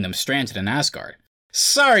 also leaving them stranded in Asgard.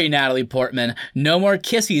 Sorry, Natalie Portman, no more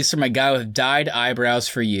kissies from a guy with dyed eyebrows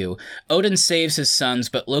for you. Odin saves his sons,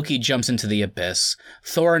 but Loki jumps into the abyss.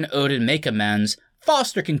 Thor and Odin make amends.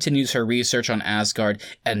 Foster continues her research on Asgard,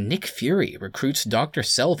 and Nick Fury recruits Dr.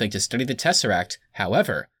 Selvig to study the Tesseract.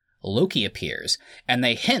 However, Loki appears, and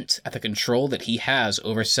they hint at the control that he has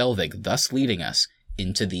over Selvig, thus leading us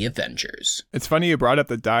into the Avengers. It's funny you brought up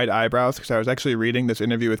the dyed eyebrows, because I was actually reading this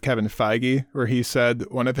interview with Kevin Feige, where he said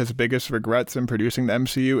one of his biggest regrets in producing the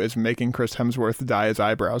MCU is making Chris Hemsworth dye his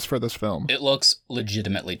eyebrows for this film. It looks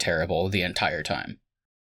legitimately terrible the entire time.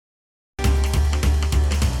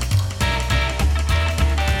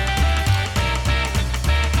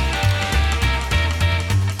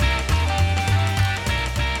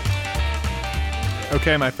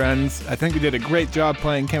 Okay, my friends, I think we did a great job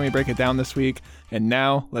playing Can We Break It Down this week, and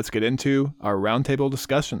now let's get into our roundtable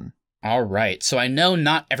discussion. All right, so I know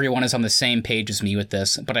not everyone is on the same page as me with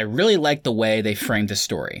this, but I really like the way they framed the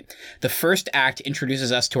story. The first act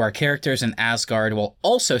introduces us to our characters in Asgard while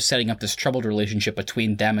also setting up this troubled relationship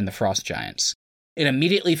between them and the Frost Giants. It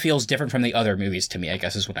immediately feels different from the other movies to me, I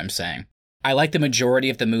guess is what I'm saying. I like the majority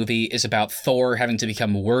of the movie is about Thor having to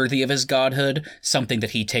become worthy of his godhood, something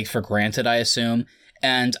that he takes for granted, I assume,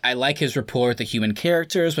 and I like his rapport with the human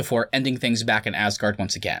characters before ending things back in Asgard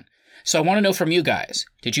once again. So I want to know from you guys,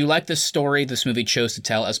 did you like the story this movie chose to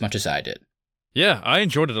tell as much as I did? Yeah, I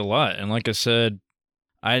enjoyed it a lot, and like I said,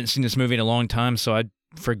 I hadn't seen this movie in a long time, so I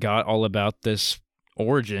forgot all about this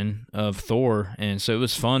origin of Thor, and so it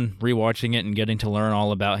was fun rewatching it and getting to learn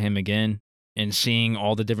all about him again. And seeing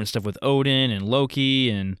all the different stuff with Odin and Loki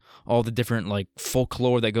and all the different like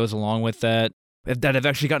folklore that goes along with that I've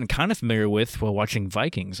actually gotten kind of familiar with while watching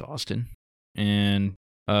Vikings, Austin. And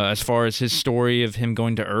as far as his story of him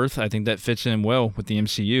going to Earth, I think that fits in well with the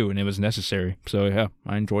MCU, and it was necessary. So yeah,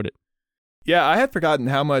 I enjoyed it. Yeah, I had forgotten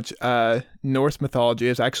how much Norse mythology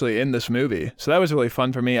is actually in this movie. So that was really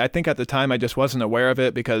fun for me. I think at the time I just wasn't aware of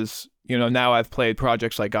it because, you know, now I've played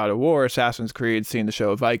projects like God of War, Assassin's Creed, seen the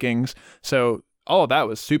show Vikings. So all of that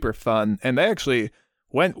was super fun. And they actually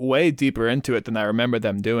went way deeper into it than I remember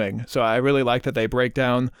them doing. So I really like that they break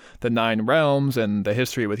down the 9 realms and the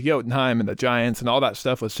history with Jotunheim and the giants, and all that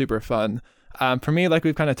stuff was super fun. For me, like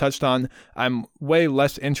we've kind of touched on, I'm way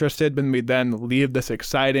less interested when we then leave this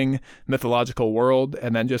exciting mythological world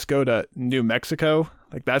and then just go to New Mexico.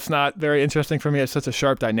 Like, that's not very interesting for me. It's such a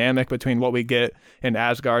sharp dynamic between what we get in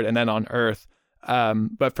Asgard and then on Earth.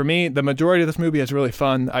 But for me, the majority of this movie is really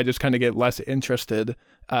fun. I just kind of get less interested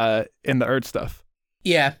in the Earth stuff.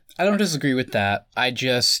 Yeah, I don't disagree with that. I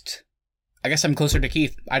guess I'm closer to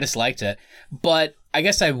Keith. I just liked it. But I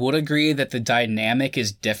guess I would agree that the dynamic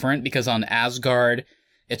is different because on Asgard,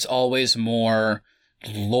 it's always more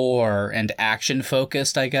lore and action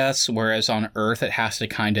focused, I guess, whereas on Earth it has to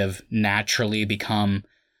kind of naturally become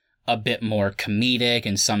a bit more comedic,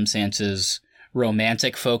 in some senses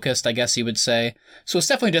romantic focused, I guess you would say. So it's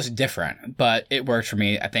definitely just different, but it worked for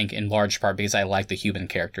me, I think, in large part because I like the human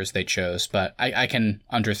characters they chose, but I can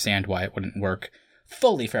understand why it wouldn't work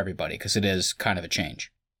fully for everybody, because it is kind of a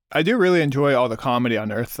change. I do really enjoy all the comedy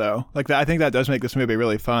on Earth, though. Like, I think that does make this movie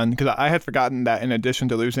really fun, because I had forgotten that in addition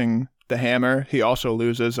to losing the hammer, he also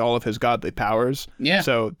loses all of his godly powers. Yeah.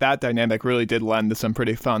 So that dynamic really did lend to some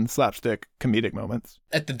pretty fun slapstick comedic moments.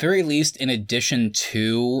 At the very least, in addition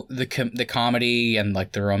to the comedy and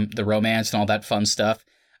like the romance and all that fun stuff,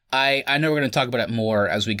 I know we're going to talk about it more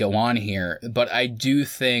as we go on here, but I do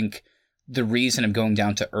think the reason of going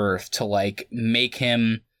down to Earth to like make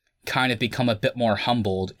him kind of become a bit more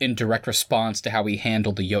humbled in direct response to how he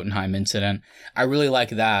handled the Jotunheim incident. I really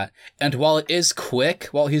like that. And while it is quick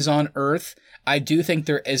while he's on Earth, I do think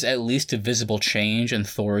there is at least a visible change in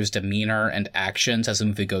Thor's demeanor and actions as the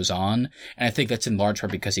movie goes on. And I think that's in large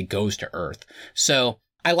part because he goes to Earth. So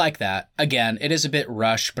I like that. Again, it is a bit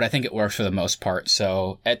rushed, but I think it works for the most part.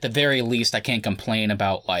 So at the very least, I can't complain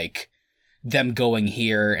about like them going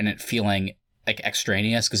here and it feeling like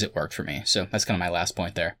extraneous, because it worked for me. So that's kind of my last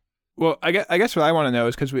point there. Well, I guess what I want to know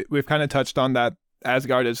is, because we've kind of touched on that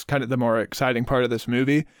Asgard is kind of the more exciting part of this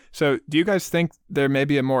movie. So do you guys think there may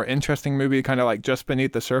be a more interesting movie kind of like just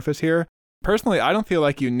beneath the surface here? Personally, I don't feel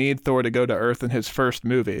like you need Thor to go to Earth in his first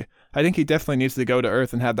movie. I think he definitely needs to go to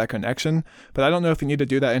Earth and have that connection, but I don't know if you need to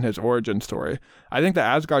do that in his origin story. I think the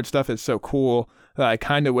Asgard stuff is so cool that I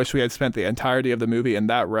kind of wish we had spent the entirety of the movie in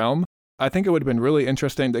that realm. I think it would have been really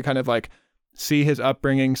interesting to kind of like see his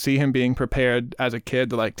upbringing, see him being prepared as a kid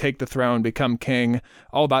to like take the throne, become king,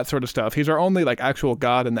 all that sort of stuff. He's our only like actual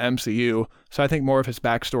god in the MCU, so I think more of his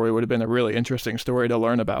backstory would have been a really interesting story to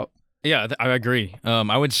learn about. Yeah, I agree.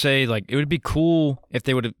 I would say like it would be cool if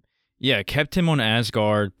they would have, kept him on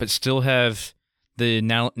Asgard, but still have the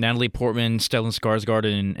Natalie Portman, Stellan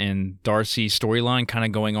Skarsgård, and Darcy storyline kind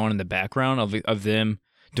of going on in the background of them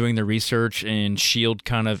doing the research and S.H.I.E.L.D.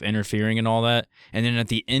 kind of interfering and all that. And then at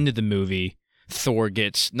the end of the movie, Thor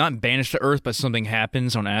gets not banished to Earth, but something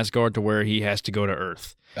happens on Asgard to where he has to go to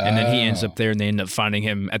Earth. And then he ends up there and they end up finding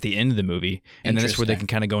him at the end of the movie. And then that's where they can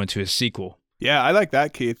kind of go into a sequel. Yeah, I like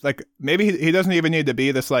that, Keith. Like, maybe he doesn't even need to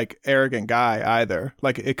be this, like, arrogant guy either.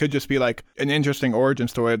 Like, it could just be, like, an interesting origin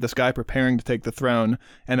story of this guy preparing to take the throne,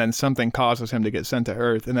 and then something causes him to get sent to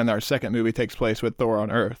Earth, and then our second movie takes place with Thor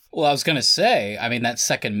on Earth. Well, I was going to say, I mean, that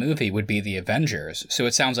second movie would be the Avengers. So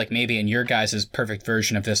it sounds like maybe in your guys' perfect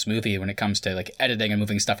version of this movie, when it comes to, like, editing and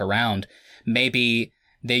moving stuff around, maybe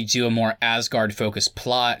they do a more Asgard-focused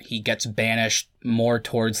plot. He gets banished more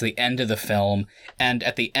towards the end of the film, and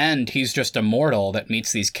at the end, he's just a mortal that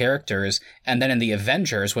meets these characters, and then in the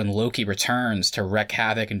Avengers, when Loki returns to wreak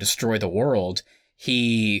havoc and destroy the world,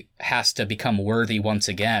 he has to become worthy once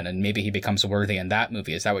again, and maybe he becomes worthy in that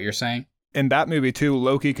movie. Is that what you're saying? In that movie, too,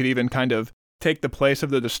 Loki could even kind of take the place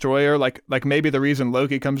of the Destroyer. Like maybe the reason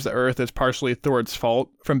Loki comes to Earth is partially Thor's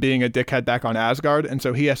fault from being a dickhead back on Asgard, and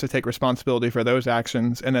so he has to take responsibility for those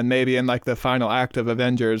actions, and then maybe in like the final act of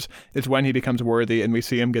Avengers is when he becomes worthy and we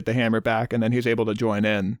see him get the hammer back and then he's able to join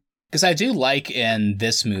in. Because I do like in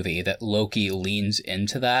this movie that Loki leans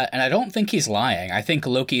into that, and I don't think he's lying. I think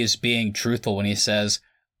Loki is being truthful when he says,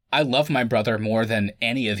 I love my brother more than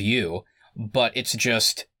any of you, but it's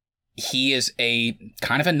just he is a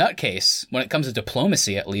kind of a nutcase when it comes to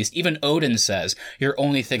diplomacy, at least. Even Odin says, you're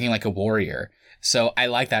only thinking like a warrior. So I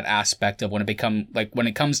like that aspect of when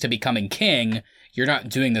it comes to becoming king, you're not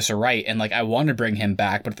doing this right. And like, I want to bring him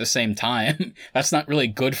back, but at the same time, that's not really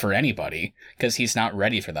good for anybody because he's not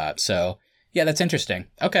ready for that. So yeah, that's interesting.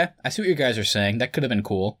 Okay. I see what you guys are saying. That could have been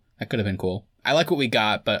cool. I like what we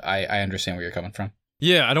got, but I understand where you're coming from.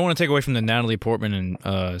 Yeah, I don't want to take away from the Natalie Portman and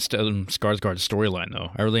Stellan Skarsgård storyline, though.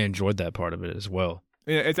 I really enjoyed that part of it as well.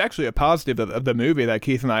 Yeah, it's actually a positive of the movie that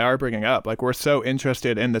Keith and I are bringing up. Like, we're so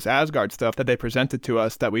interested in this Asgard stuff that they presented to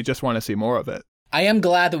us that we just want to see more of it. I am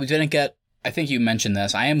glad that we didn't get, I think you mentioned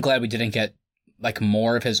this, I am glad we didn't get like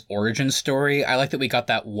more of his origin story. I like that we got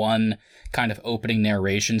that one kind of opening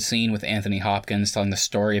narration scene with Anthony Hopkins telling the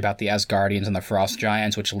story about the Asgardians and the Frost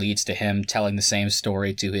Giants, which leads to him telling the same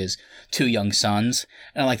story to his two young sons.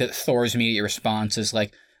 And I like that Thor's immediate response is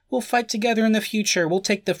like, we'll fight together in the future. We'll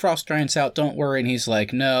take the Frost Giants out. Don't worry. And he's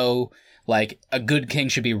like, no, like a good king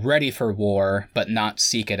should be ready for war, but not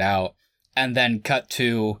seek it out. And then cut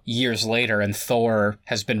to years later, and Thor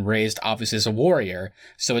has been raised obviously as a warrior.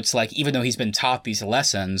 So it's like, even though he's been taught these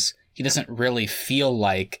lessons, he doesn't really feel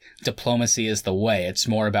like diplomacy is the way. It's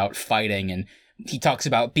more about fighting and he talks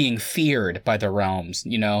about being feared by the realms,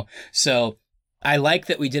 you know? So I like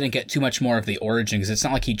that we didn't get too much more of the origin, because it's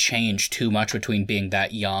not like he changed too much between being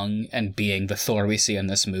that young and being the Thor we see in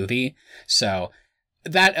this movie. So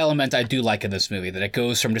that element I do like in this movie, that it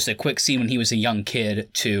goes from just a quick scene when he was a young kid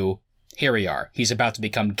to here we are. He's about to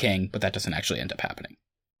become king, but that doesn't actually end up happening.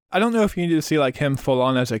 I don't know if you need to see like him full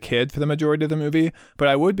on as a kid for the majority of the movie, but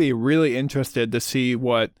I would be really interested to see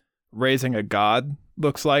what raising a god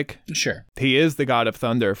looks like. Sure. He is the god of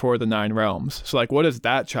thunder for the 9 realms. So like, what does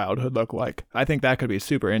that childhood look like? I think that could be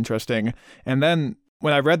super interesting. And then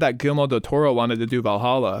when I read that Guillermo del Toro wanted to do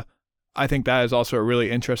Valhalla, I think that is also a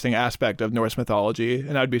really interesting aspect of Norse mythology.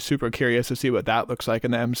 And I'd be super curious to see what that looks like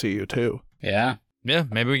in the MCU too. Yeah. Yeah,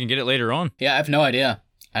 maybe we can get it later on. Yeah, I have no idea.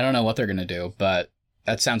 I don't know what they're going to do, but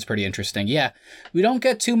that sounds pretty interesting. Yeah, we don't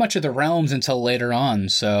get too much of the realms until later on,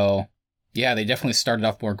 so yeah, they definitely started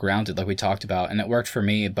off more grounded like we talked about, and it worked for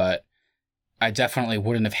me, but I definitely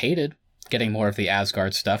wouldn't have hated getting more of the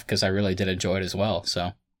Asgard stuff, because I really did enjoy it as well,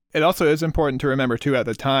 so. It also is important to remember, too, at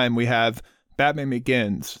the time, we have Batman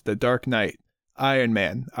Begins, The Dark Knight, Iron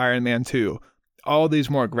Man 2, all these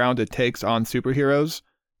more grounded takes on superheroes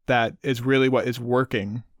that is really what is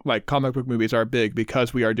working. Like, comic book movies are big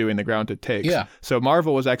because we are doing the grounded takes. Yeah. So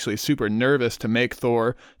Marvel was actually super nervous to make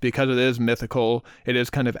Thor because it is mythical. It is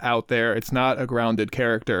kind of out there. It's not a grounded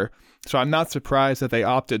character. So I'm not surprised that they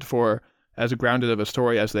opted for as grounded of a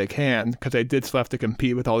story as they can, because they did still have to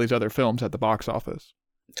compete with all these other films at the box office.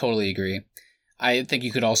 Totally agree. I think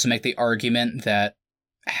you could also make the argument that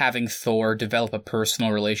having Thor develop a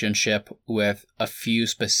personal relationship with a few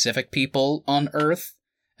specific people on Earth,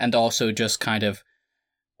 and also just kind of,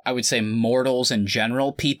 I would say, mortals in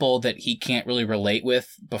general, people that he can't really relate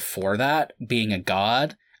with before that, being a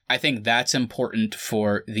god, I think that's important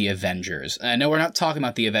for the Avengers. And I know we're not talking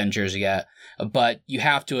about the Avengers yet, but you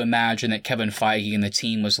have to imagine that Kevin Feige and the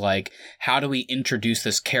team was like, how do we introduce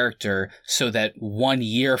this character so that 1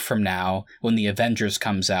 year from now, when the Avengers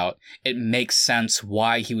comes out, it makes sense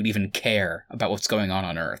why he would even care about what's going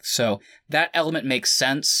on Earth. So that element makes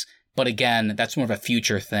sense. But again, that's more of a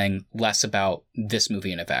future thing, less about this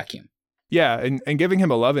movie in a vacuum. Yeah, and giving him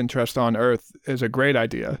a love interest on Earth is a great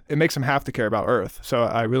idea. It makes him have to care about Earth. So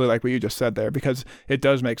I really like what you just said there, because it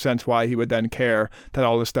does make sense why he would then care that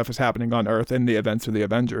all this stuff is happening on Earth in the events of the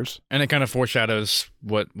Avengers. And it kind of foreshadows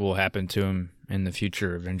what will happen to him in the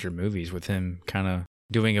future Avenger movies, with him kind of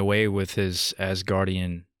doing away with his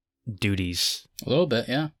Asgardian duties. A little bit,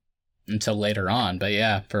 yeah. Until later on. But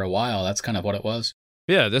yeah, for a while, that's kind of what it was.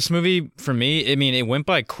 Yeah, this movie, for me, I mean, it went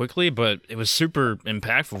by quickly, but it was super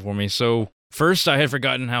impactful for me. So, first, I had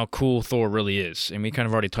forgotten how cool Thor really is, and we kind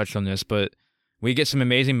of already touched on this, but we get some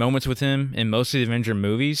amazing moments with him in most of the Avenger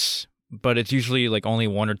movies, but it's usually like only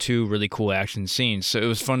 1 or 2 really cool action scenes. So it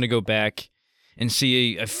was fun to go back and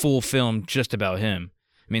see a full film just about him.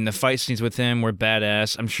 I mean, the fight scenes with him were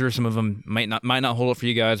badass. I'm sure some of them might not hold up for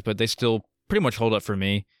you guys, but they still pretty much hold up for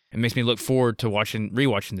me. It makes me look forward to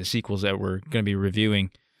rewatching the sequels that we're going to be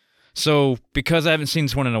reviewing. So, because I haven't seen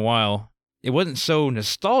this one in a while, it wasn't so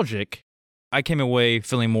nostalgic. I came away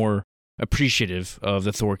feeling more appreciative of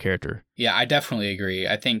the Thor character. Yeah, I definitely agree.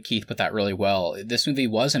 I think Keith put that really well. This movie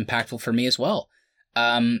was impactful for me as well.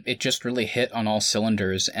 It just really hit on all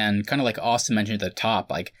cylinders, and kind of like Austin mentioned at the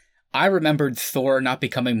top, like, I remembered Thor not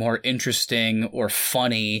becoming more interesting or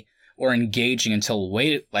funny or engaging until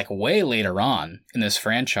way later on in this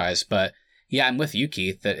franchise. But yeah, I'm with you,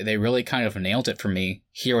 Keith, that they really kind of nailed it for me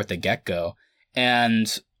here at the get-go.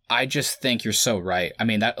 And I just think you're so right. I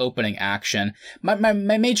mean, that opening action, my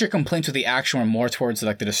major complaints with the action were more towards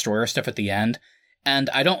like the Destroyer stuff at the end. And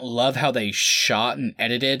I don't love how they shot and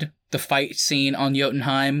edited the fight scene on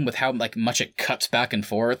Jotunheim with how like much it cuts back and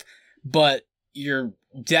forth. But you're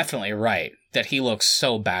definitely right that he looks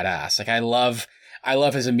so badass. Like, I love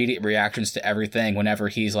his immediate reactions to everything whenever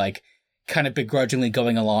he's like kind of begrudgingly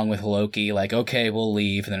going along with Loki, like, okay, we'll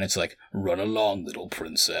leave. And then it's like, run along, little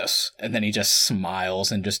princess. And then he just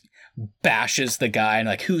smiles and just bashes the guy and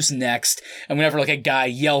like, who's next? And whenever like a guy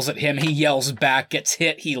yells at him, he yells back, gets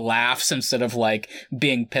hit, he laughs instead of like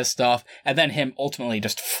being pissed off. And then him ultimately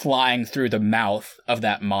just flying through the mouth of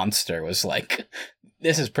that monster was like,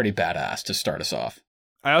 this is pretty badass to start us off.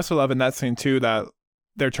 I also love in that scene too that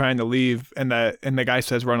they're trying to leave and the guy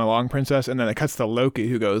says, run along, princess. And then it cuts to Loki,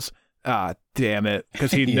 who goes, ah, damn it.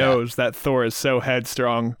 Because he knows that Thor is so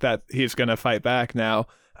headstrong that he's going to fight back now.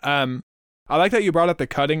 I like that you brought up the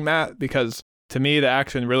cutting, Matt, because to me, the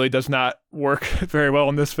action really does not work very well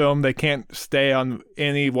in this film. They can't stay on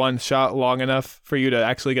any one shot long enough for you to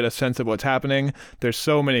actually get a sense of what's happening. There's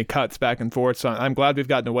so many cuts back and forth. So I'm glad we've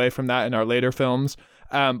gotten away from that in our later films.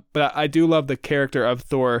 But I do love the character of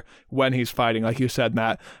Thor when he's fighting, like you said,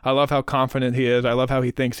 Matt. I love how confident he is. I love how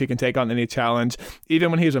he thinks he can take on any challenge.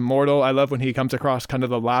 Even when he's immortal, I love when he comes across kind of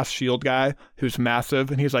the last shield guy who's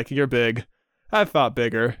massive, and he's like, "You're big. I thought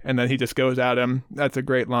bigger," and then he just goes at him. That's a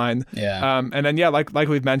great line. Yeah. And then, like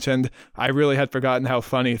we've mentioned, I really had forgotten how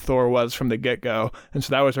funny Thor was from the get-go, and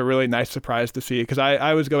so that was a really nice surprise to see, because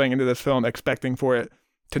I was going into this film expecting for it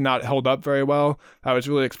to not hold up very well. I was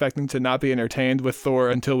really expecting to not be entertained with Thor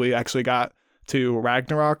until we actually got to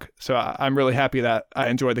Ragnarok, so I'm really happy that I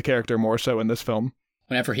enjoyed the character more so in this film.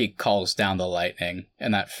 Whenever he calls down the lightning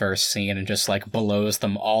in that first scene and just like blows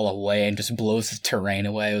them all away and just blows the terrain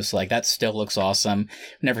away, it was like, that still looks awesome.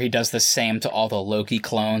 Whenever he does the same to all the Loki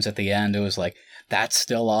clones at the end, it was like, that's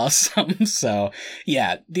still awesome. So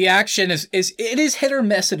yeah, the action is hit or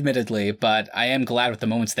miss, admittedly, but I am glad with the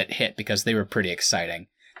moments that hit because they were pretty exciting.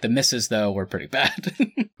 The misses, though, were pretty bad.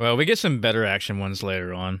 Well, we get some better action ones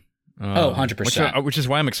later on. 100%. Which is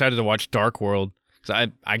why I'm excited to watch Dark World.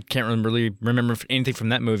 I can't really remember anything from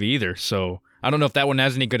that movie either, so I don't know if that one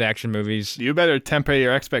has any good action movies. You better temper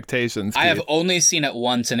your expectations, Keith. I have only seen it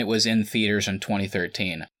once, and it was in theaters in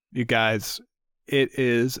 2013. You guys, it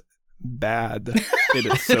is bad. It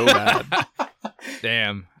is so bad.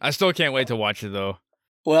 Damn. I still can't wait to watch it, though.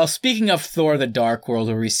 Well, speaking of Thor the Dark World,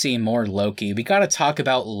 where we see more Loki, we gotta talk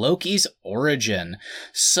about Loki's origin.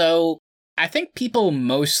 So, I think people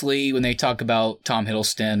mostly, when they talk about Tom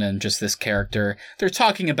Hiddleston and just this character, they're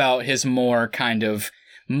talking about his more kind of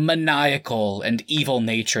maniacal and evil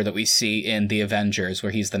nature that we see in The Avengers,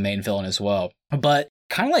 where he's the main villain as well. But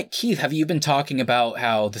kind of like Keith, have you been talking about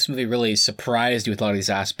how this movie really surprised you with a lot of these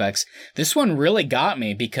aspects? This one really got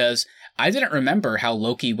me because I didn't remember how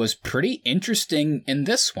Loki was pretty interesting in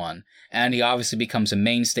this one, and he obviously becomes a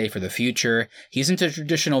mainstay for the future. He isn't a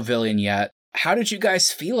traditional villain yet. How did you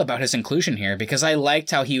guys feel about his inclusion here? Because I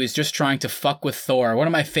liked how he was just trying to fuck with Thor. One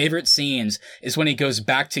of my favorite scenes is when he goes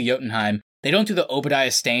back to Jotunheim. They don't do the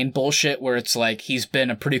Obadiah Stane bullshit where it's like he's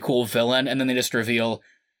been a pretty cool villain, and then they just reveal,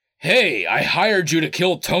 "Hey, I hired you to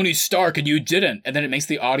kill Tony Stark and you didn't." And then it makes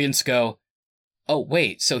the audience go, "Oh,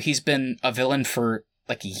 wait, so he's been a villain for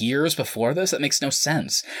like years before this? That makes no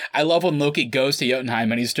sense." I love when Loki goes to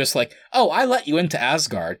Jotunheim and he's just like, "Oh, I let you into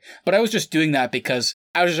Asgard, but I was just doing that because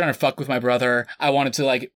I was just trying to fuck with my brother. I wanted to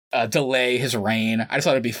like delay his reign. I just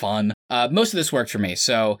thought it'd be fun." Most of this worked for me.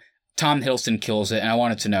 So Tom Hiddleston kills it. And I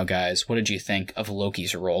wanted to know, guys, what did you think of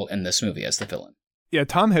Loki's role in this movie as the villain? Yeah,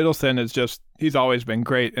 Tom Hiddleston is just, he's always been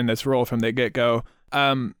great in this role from the get-go.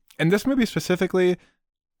 In this movie specifically,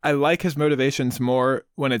 I like his motivations more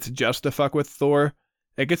when it's just to fuck with Thor.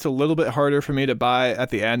 It gets a little bit harder for me to buy at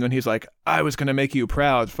the end when he's like, "I was going to make you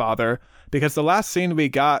proud, father." Because the last scene we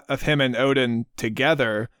got of him and Odin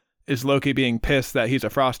together is Loki being pissed that he's a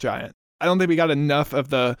frost giant. I don't think we got enough of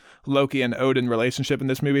the Loki and Odin relationship in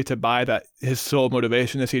this movie to buy that his sole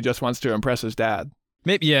motivation is he just wants to impress his dad.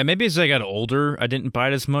 Maybe as I got older, I didn't buy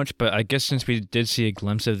it as much, but I guess since we did see a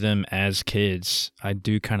glimpse of them as kids, I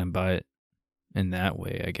do kind of buy it in that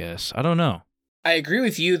way, I guess. I don't know. I agree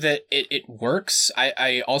with you that it works.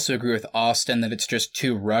 I also agree with Austin that it's just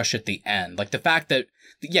too rush at the end. Like the fact that,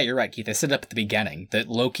 yeah, you're right, Keith, I said it up at the beginning, that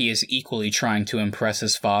Loki is equally trying to impress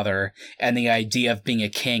his father, and the idea of being a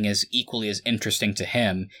king is equally as interesting to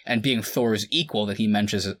him, and being Thor's equal that he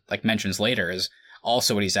mentions later is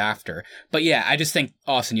also what he's after. But yeah, I just think,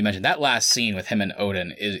 Austin, you mentioned that last scene with him and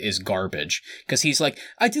Odin is garbage. Because he's like,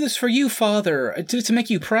 "I do this for you, father. I do it to make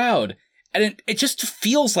you proud." And it just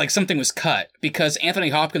feels like something was cut, because Anthony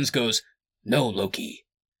Hopkins goes, "No, Loki."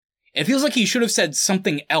 It feels like he should have said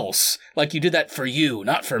something else, like, "You did that for you,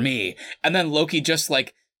 not for me." And then Loki just,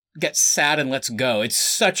 like, gets sad and lets go. It's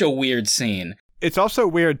such a weird scene. It's also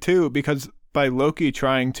weird, too, because by Loki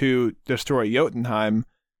trying to destroy Jotunheim,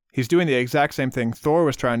 he's doing the exact same thing Thor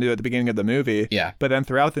was trying to do at the beginning of the movie. Yeah. But then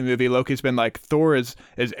throughout the movie, Loki's been like, Thor is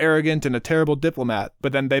arrogant and a terrible diplomat.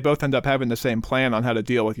 But then they both end up having the same plan on how to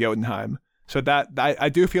deal with Jotunheim. So that I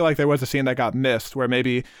do feel like there was a scene that got missed where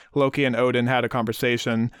maybe Loki and Odin had a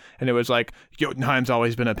conversation and it was like, "Jotunheim's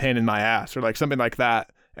always been a pain in my ass," or like something like that.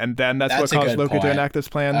 And then that's what caused Loki to enact this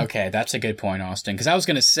plan. Okay, that's a good point, Austin. Because I was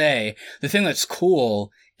going to say, the thing that's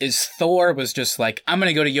cool is Thor was just like, "I'm going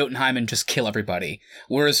to go to Jotunheim and just kill everybody."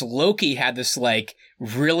 Whereas Loki had this, like,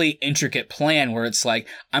 really intricate plan where it's like,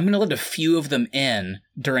 "I'm going to let a few of them in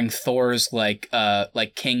during Thor's, like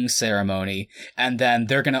king ceremony, and then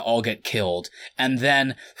they're going to all get killed. And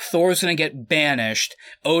then Thor's going to get banished.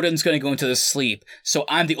 Odin's going to go into the sleep. So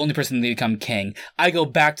I'm the only person to become king. I go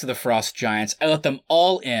back to the Frost Giants. I let them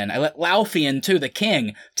all in. I let Laufey in too, the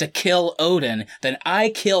king, to kill Odin. Then I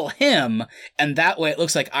kill him. And that way it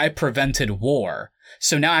looks like I prevented war."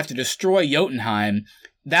 So now I have to destroy Jotunheim.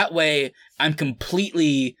 That way, I'm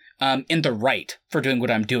completely in the right for doing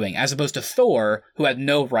what I'm doing, as opposed to Thor, who had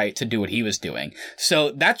no right to do what he was doing.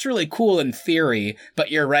 So that's really cool in theory,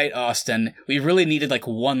 but you're right, Austin. We really needed like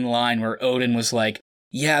one line where Odin was like,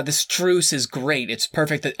 yeah, this truce is great. It's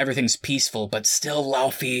perfect that everything's peaceful, but still,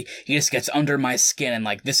 Laufey, he just gets under my skin, and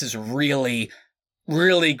like, this is really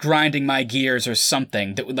grinding my gears or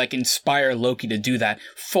something that would like inspire Loki to do that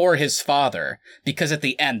for his father. Because at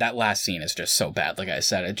the end, that last scene is just so bad. Like I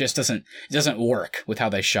said, it just doesn't work with how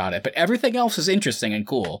they shot it. But everything else is interesting and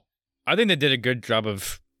cool. I think they did a good job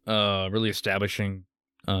of really establishing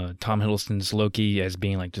Tom Hiddleston's Loki as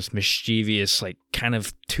being like just mischievous, like kind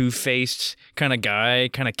of two-faced kind of guy,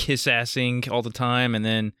 kind of kiss-assing all the time, and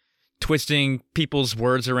then twisting people's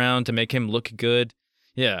words around to make him look good.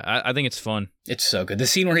 Yeah, I think it's fun. It's so good. The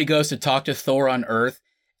scene where he goes to talk to Thor on Earth,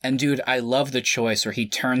 and dude, I love the choice where he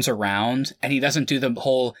turns around and he doesn't do the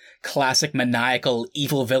whole classic maniacal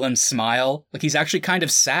evil villain smile. Like, he's actually kind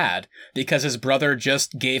of sad because his brother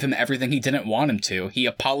just gave him everything he didn't want him to. He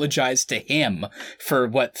apologized to him for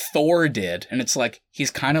what Thor did. And it's like,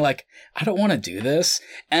 he's kind of like, I don't want to do this.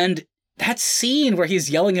 And that scene where he's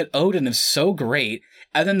yelling at Odin is so great.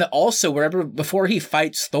 And then also wherever before he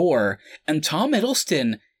fights Thor, and Tom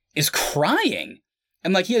Hiddleston is crying.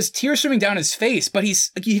 And like, he has tears streaming down his face, but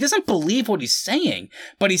he doesn't believe what he's saying.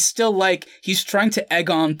 But he's still like, he's trying to egg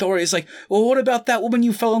on Thor. He's like, well, what about that woman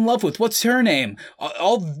you fell in love with? What's her name?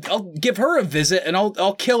 I'll give her a visit and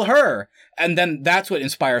I'll kill her. And then that's what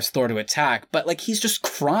inspires Thor to attack. But like, he's just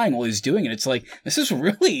crying while he's doing it. It's like, this is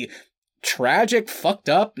really tragic, fucked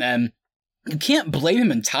up, and you can't blame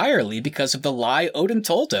him entirely because of the lie Odin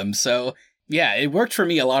told him. So yeah, it worked for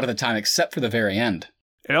me a lot of the time, except for the very end.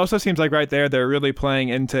 It also seems like right there, they're really playing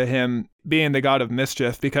into him being the god of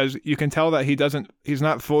mischief, because you can tell that he's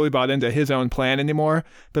not fully bought into his own plan anymore,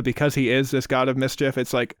 but because he is this god of mischief,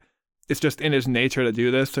 it's like, it's just in his nature to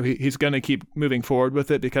do this. So he's going to keep moving forward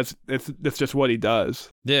with it because it's just what he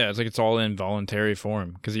does. Yeah, it's like it's all involuntary for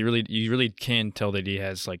him, because you really can tell that he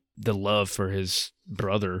has like the love for his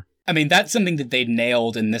brother. I mean, that's something that they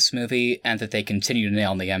nailed in this movie and that they continue to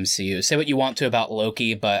nail in the MCU. Say what you want to about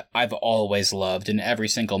Loki, but I've always loved in every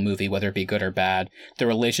single movie, whether it be good or bad, the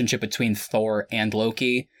relationship between Thor and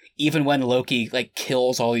Loki. Even when Loki, like,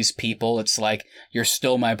 kills all these people, it's like, you're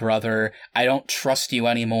still my brother, I don't trust you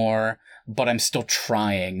anymore, but I'm still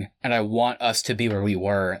trying, and I want us to be where we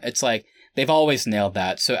were. It's like, they've always nailed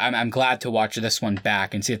that, so I'm glad to watch this one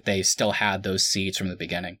back and see if they still had those seeds from the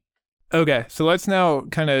beginning. Okay, so let's now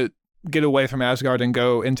kind of get away from Asgard and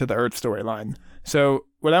go into the Earth storyline. So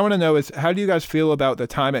what I want to know is, how do you guys feel about the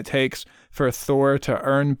time it takes for Thor to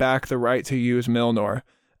earn back the right to use Mjolnir?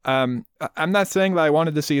 I'm not saying that I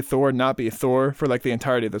wanted to see Thor not be Thor for like the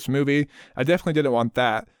entirety of this movie. I definitely didn't want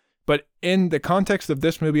that. But in the context of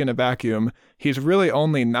this movie in a vacuum, he's really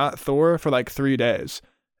only not Thor for like 3 days.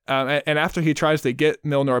 And after he tries to get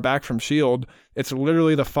Mjolnir back from S.H.I.E.L.D., it's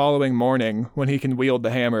literally the following morning when he can wield the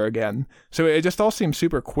hammer again. So it just all seems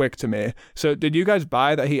super quick to me. So did you guys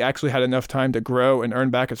buy that he actually had enough time to grow and earn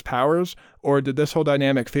back his powers? Or did this whole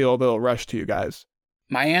dynamic feel a little rushed to you guys?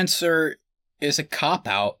 My answer is a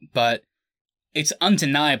cop-out, but it's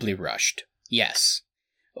undeniably rushed. Yes.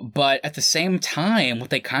 But at the same time, what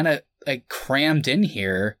they kind of like crammed in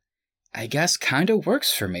here, I guess kind of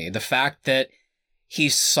works for me. The fact that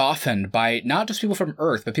he's softened by not just people from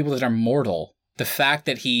Earth, but people that are mortal. The fact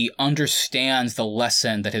that he understands the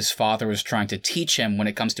lesson that his father was trying to teach him when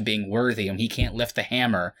it comes to being worthy and he can't lift the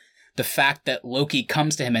hammer. The fact that Loki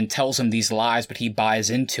comes to him and tells him these lies, but he buys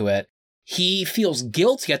into it. He feels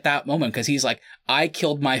guilty at that moment because he's like, I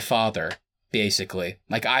killed my father, basically.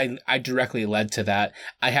 Like, I directly led to that.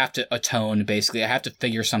 I have to atone, basically. I have to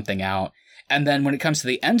figure something out. And then when it comes to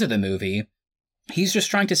the end of the movie, he's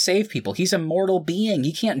just trying to save people. He's a mortal being.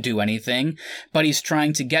 He can't do anything, but he's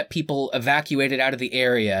trying to get people evacuated out of the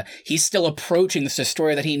area. He's still approaching this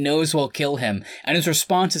destroyer that he knows will kill him. And his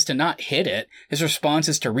response is to not hit it. His response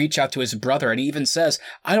is to reach out to his brother. And he even says,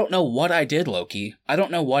 I don't know what I did, Loki. I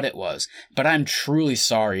don't know what it was, but I'm truly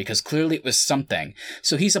sorry because clearly it was something.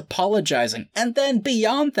 So he's apologizing. And then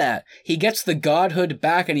beyond that, he gets the godhood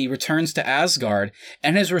back and he returns to Asgard.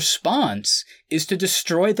 And his response is to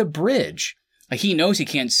destroy the bridge. Like, he knows he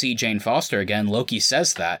can't see Jane Foster again. Loki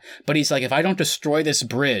says that. But he's like, if I don't destroy this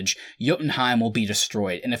bridge, Jotunheim will be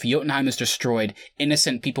destroyed. And if Jotunheim is destroyed,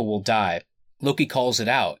 innocent people will die. Loki calls it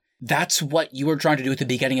out. That's what you were trying to do at the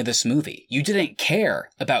beginning of this movie. You didn't care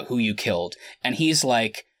about who you killed. And he's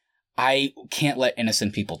like, I can't let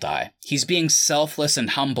innocent people die. He's being selfless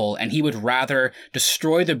and humble, and he would rather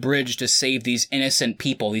destroy the bridge to save these innocent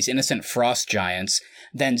people, these innocent frost giants,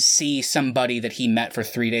 than see somebody that he met for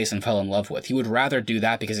 3 days and fell in love with. He would rather do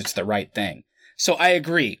that because it's the right thing. So I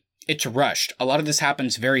agree. It's rushed. A lot of this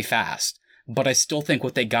happens very fast. But I still think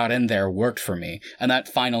what they got in there worked for me. And that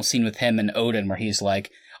final scene with him and Odin where he's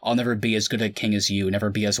like, I'll never be as good a king as you, never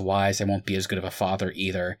be as wise, I won't be as good of a father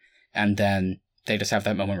either. And then they just have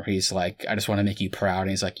that moment where he's like, I just want to make you proud. And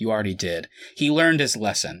he's like, you already did. He learned his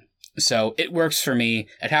lesson. So it works for me.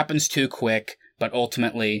 It happens too quick, but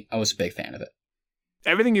ultimately I was a big fan of it.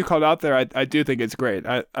 Everything you called out there, I do think it's great.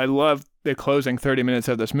 I love the closing 30 minutes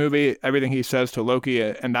of this movie. Everything he says to Loki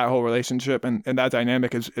and that whole relationship and that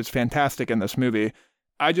dynamic is fantastic in this movie.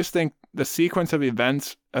 I just think the sequence of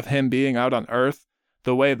events of him being out on Earth,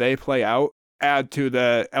 the way they play out, add to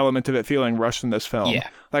the element of it feeling rushed in this film. Yeah.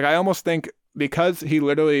 Like, I almost think because he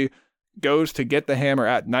literally goes to get the hammer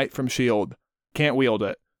at night from S.H.I.E.L.D., can't wield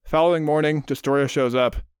it. Following morning, Destroyer shows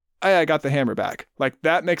up. I got the hammer back. Like,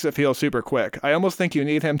 that makes it feel super quick. I almost think you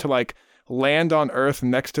need him to, like, land on Earth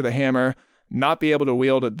next to the hammer, not be able to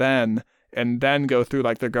wield it then, and then go through,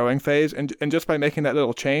 like, the growing phase. And just by making that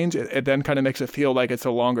little change, it then kind of makes it feel like it's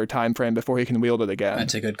a longer time frame before he can wield it again.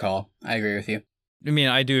 That's a good call. I agree with you. I mean,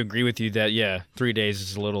 I do agree with you that, yeah, 3 days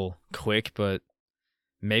is a little quick, but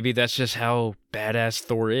maybe that's just how badass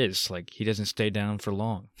Thor is. Like, he doesn't stay down for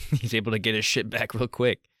long. He's able to get his shit back real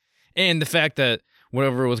quick. And the fact that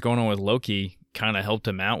whatever was going on with Loki kind of helped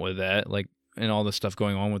him out with that, like, and all the stuff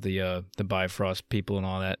going on with the Bifrost people and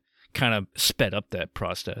all that kind of sped up that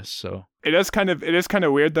process. So it is kind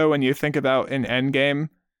of weird though when you think about in Endgame,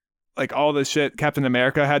 like all the shit Captain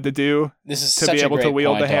America had to do to be able to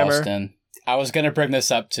wield the hammer. Austin. I was gonna bring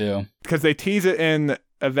this up too because they tease it in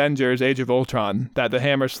Avengers: Age of Ultron that the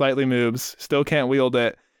hammer slightly moves, still can't wield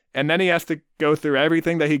it. And then he has to go through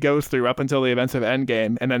everything that he goes through up until the events of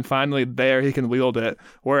Endgame, and then finally there he can wield it,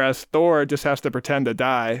 whereas Thor just has to pretend to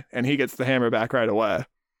die, and he gets the hammer back right away.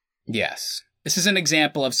 Yes. This is an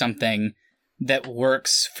example of something that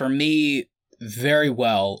works for me very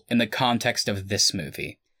well in the context of this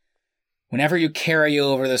movie. Whenever you carry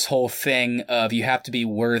over this whole thing of you have to be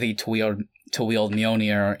worthy to wield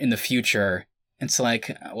Mjolnir in the future, it's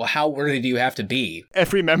like, well, how worthy do you have to be?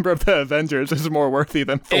 Every member of the Avengers is more worthy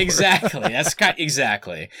than Thor. Exactly.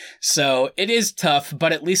 Exactly. So it is tough,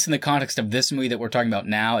 but at least in the context of this movie that we're talking about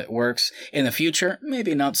now, it works. In the future,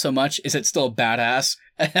 maybe not so much. Is it still badass?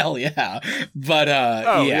 Hell yeah. But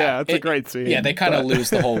yeah, it's a great scene. Yeah, they kind of lose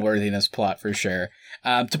the whole worthiness plot for sure.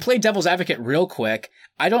 To play devil's advocate real quick,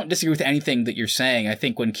 I don't disagree with anything that you're saying. I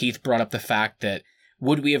think when Keith brought up the fact that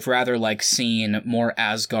would we have rather seen more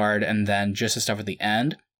Asgard and then just the stuff at the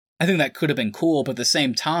end? I think that could have been cool, but at the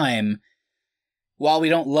same time, while we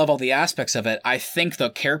don't love all the aspects of it, I think the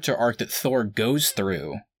character arc that Thor goes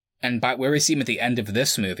through, and by where we see him at the end of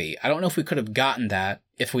this movie, I don't know if we could have gotten that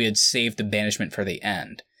if we had saved the banishment for the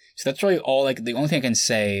end. So that's really all, the only thing I can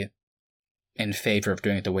say in favor of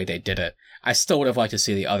doing it the way they did it. I still would have liked to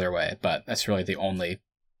see the other way, but that's really the only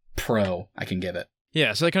pro I can give it.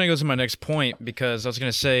 Yeah, so that kind of goes to my next point, because I was going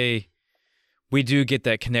to say we do get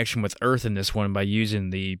that connection with Earth in this one by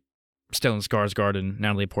using the Stellan Skarsgård and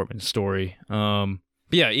Natalie Portman story. But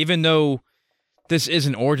yeah, even though this is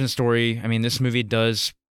an origin story, I mean, this movie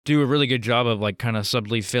does do a really good job of kind of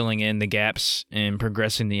subtly filling in the gaps and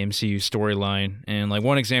progressing the MCU storyline. And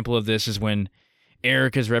one example of this is when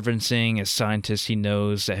Eric is referencing a scientist he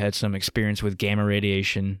knows that had some experience with gamma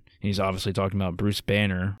radiation. He's obviously talking about Bruce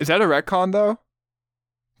Banner. Is that a retcon though?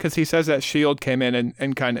 Because he says that S.H.I.E.L.D. came in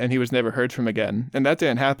and he was never heard from again. And that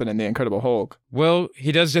didn't happen in The Incredible Hulk. Well,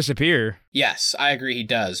 he does disappear. Yes, I agree he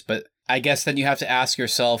does. But I guess then you have to ask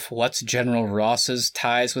yourself, what's General Ross's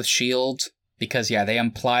ties with S.H.I.E.L.D.? Because, yeah, they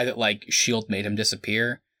imply that, S.H.I.E.L.D. made him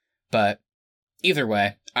disappear. But either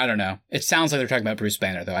way, I don't know. It sounds like they're talking about Bruce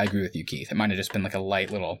Banner, though. I agree with you, Keith. It might have just been a light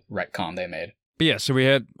little retcon they made. But yeah, so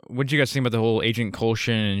what did you guys think about the whole Agent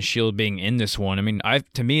Coulson and S.H.I.E.L.D. being in this one? I mean,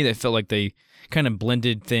 to me, they felt like they kind of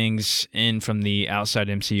blended things in from the outside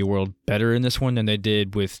MCU world better in this one than they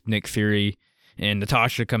did with Nick Fury and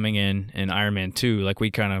Natasha coming in and Iron Man 2.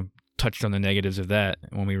 We kind of touched on the negatives of that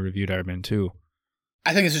when we reviewed Iron Man 2.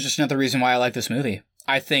 I think this is just another reason why I like this movie.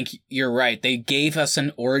 I think you're right. They gave us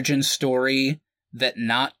an origin story that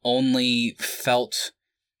not only felt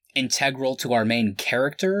integral to our main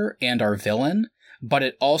character and our villain, but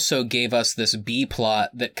it also gave us this B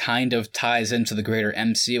plot that kind of ties into the greater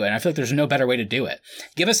MCU, and I feel like there's no better way to do it.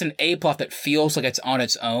 Give us an A plot that feels like it's on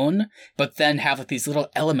its own, but then have like these little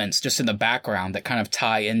elements just in the background that kind of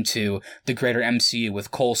tie into the greater MCU,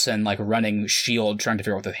 with Coulson like running S.H.I.E.L.D., trying to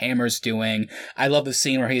figure out what the Hammer's doing. I love the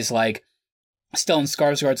scene where he's like, Stellan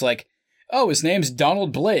Skarsgård's like, oh, his name's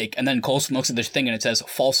Donald Blake, and then Coulson looks at this thing and it says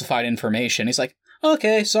falsified information. He's like,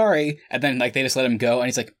 okay, sorry. And then like they just let him go, and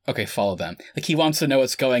he's like, okay, follow them. Like he wants to know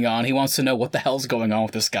what's going on. He wants to know what the hell's going on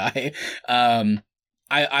with this guy.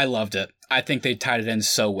 I loved it. I think they tied it in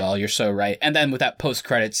so well. You're so right. And then with that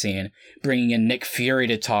post-credit scene, bringing in Nick Fury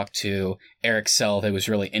to talk to Eric Selvig was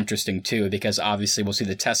really interesting too, because obviously we'll see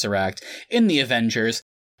the Tesseract in the Avengers.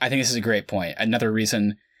 I think this is a great point. Another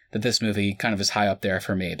reason that this movie kind of is high up there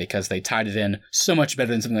for me, because they tied it in so much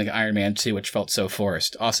better than something like Iron Man 2, which felt so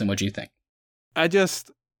forced. Austin, what'd you think?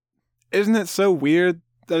 Isn't it so weird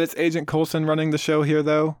that it's Agent Coulson running the show here,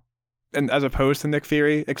 though? And as opposed to Nick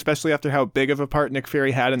Fury, especially after how big of a part Nick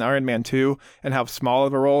Fury had in Iron Man 2 and how small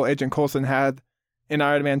of a role Agent Coulson had in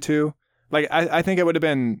Iron Man 2. Like, I think it would have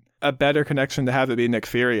been a better connection to have it be Nick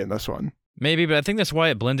Fury in this one. Maybe, but I think that's why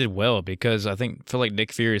it blended well, because I feel like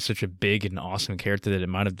Nick Fury is such a big and awesome character that it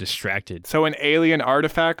might have distracted. So an alien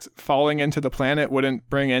artifact falling into the planet wouldn't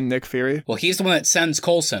bring in Nick Fury? Well, he's the one that sends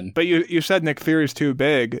Coulson. But you said Nick Fury's too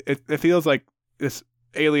big. It feels like this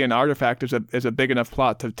alien artifact is a big enough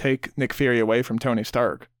plot to take Nick Fury away from Tony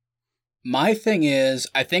Stark. My thing is,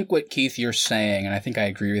 I think what Keith you're saying, and I think I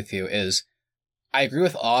agree with you, is I agree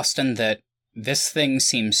with Austin that this thing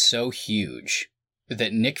seems so huge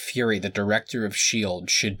that Nick Fury, the director of S.H.I.E.L.D.,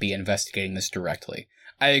 should be investigating this directly.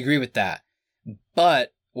 I agree with that.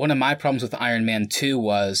 But one of my problems with Iron Man 2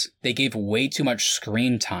 was they gave way too much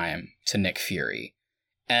screen time to Nick Fury.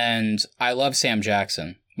 And I love Sam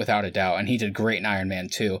Jackson, without a doubt, and he did great in Iron Man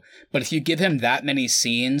 2. But if you give him that many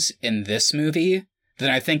scenes in this movie, then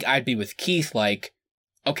I think I'd be with Keith like,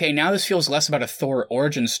 okay, now this feels less about a Thor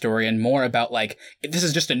origin story and more about, like, this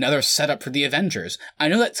is just another setup for the Avengers. I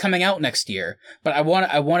know that's coming out next year, but I want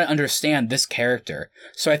to understand this character.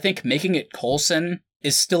 So I think making it Coulson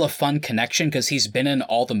is still a fun connection because he's been in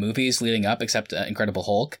all the movies leading up except Incredible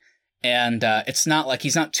Hulk. And it's not like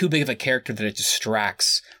he's not too big of a character that it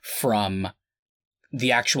distracts from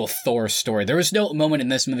the actual Thor story. There was no moment in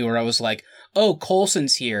this movie where I was like, oh,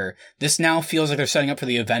 Coulson's here. This now feels like they're setting up for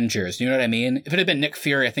the Avengers. You know what I mean? If it had been Nick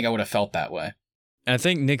Fury, I think I would have felt that way. And I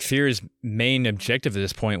think Nick Fury's main objective at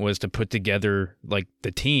this point was to put together, like,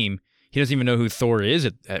 the team. He doesn't even know who Thor is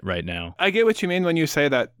at right now. I get what you mean when you say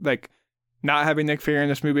that, like, not having Nick Fury in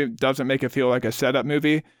this movie doesn't make it feel like a setup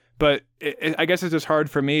movie. But I guess it's just hard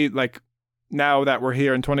for me, like, now that we're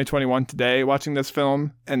here in 2021 today, watching this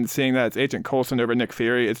film and seeing that it's Agent Coulson over Nick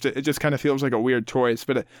Fury, it just kind of feels like a weird choice.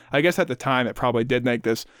 But I guess at the time, it probably did make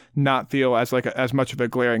this not feel as as much of a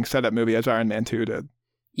glaring setup movie as Iron Man 2 did.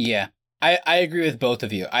 Yeah, I agree with both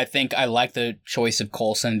of you. I think I like the choice of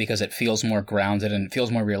Coulson because it feels more grounded and it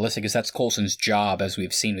feels more realistic, because that's Coulson's job, as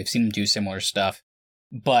we've seen. We've seen him do similar stuff.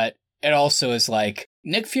 But it also is like,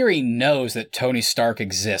 Nick Fury knows that Tony Stark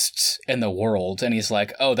exists in the world, and he's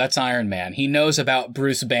like, oh, that's Iron Man. He knows about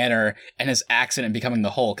Bruce Banner and his accident becoming the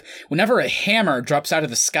Hulk. Whenever a hammer drops out of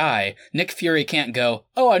the sky, Nick Fury can't go,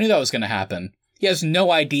 oh, I knew that was going to happen. He has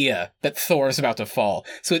no idea that Thor is about to fall.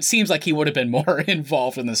 So it seems like he would have been more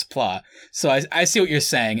involved in this plot. So I see what you're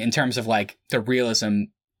saying in terms of, like, the realism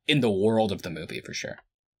in the world of the movie, for sure.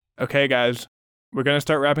 Okay, guys, we're going to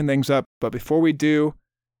start wrapping things up, but before we do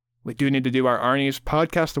need to do our Arnie's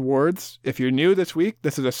Podcast Awards. If you're new this week,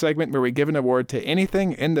 this is a segment where we give an award to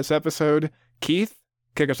anything in this episode. Keith,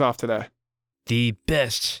 kick us off today. The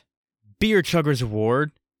Best Beer Chuggers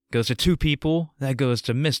Award goes to two people. That goes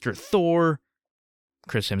to Mr. Thor,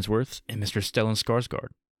 Chris Hemsworth, and Mr. Stellan Skarsgård,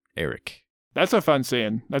 Eric. That's a fun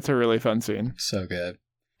scene. That's a really fun scene. So good.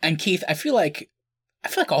 And Keith, I feel like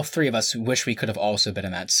all three of us wish we could have also been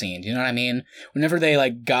in that scene. Do you know what I mean? Whenever they,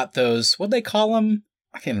 like, got those, what'd they call them?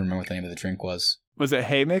 I can't even remember what the name of the drink was. Was it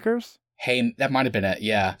Haymakers? Hey, that might have been it,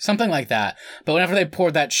 yeah. Something like that. But whenever they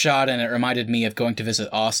poured that shot in, it reminded me of going to visit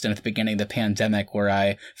Austin at the beginning of the pandemic, where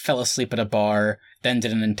I fell asleep at a bar, then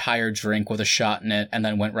did an entire drink with a shot in it, and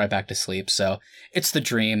then went right back to sleep. So it's the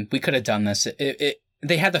dream. We could have done this.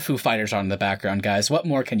 They had the Foo Fighters on in the background, guys. What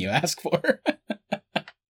more can you ask for?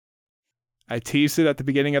 I teased it at the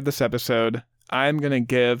beginning of this episode. I'm going to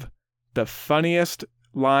give the funniest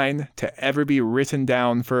line to ever be written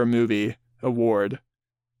down for a movie award.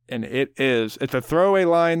 And it's a throwaway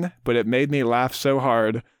line, but it made me laugh so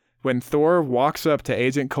hard when Thor walks up to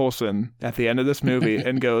Agent Coulson at the end of this movie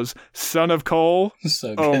and goes, "Son of Cole."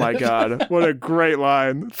 So good. Oh my God. What a great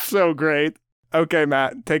line. So great. Okay,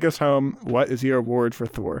 Matt, take us home. What is your award for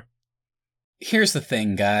Thor? Here's the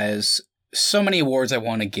thing, guys. So many awards I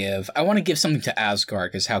want to give. I want to give something to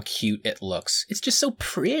Asgard because how cute it looks. It's just so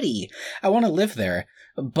pretty. I want to live there.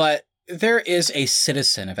 But there is a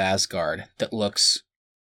citizen of Asgard that looks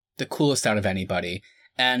the coolest out of anybody.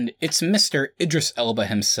 And it's Mr. Idris Elba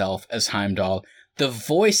himself as Heimdall. The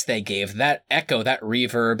voice they gave, that echo, that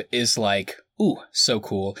reverb is like, ooh, so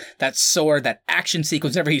cool. That sword, that action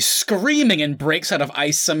sequence, whenever he's screaming and breaks out of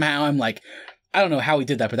ice somehow, I'm like, I don't know how he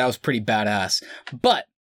did that, but that was pretty badass. But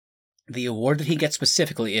the award that he gets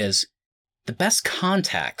specifically is the best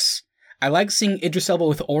contacts. I like seeing Idris Elba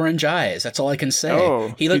with orange eyes. That's all I can say.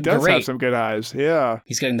 Oh, he looked does great. Have some good eyes. Yeah.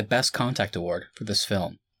 He's getting the best contact award for this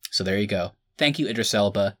film. So there you go. Thank you, Idris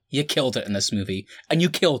Elba. You killed it in this movie, and you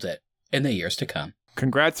killed it in the years to come.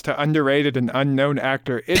 Congrats to underrated and unknown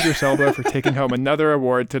actor Idris Elba for taking home another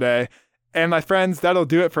award today. And my friends, that'll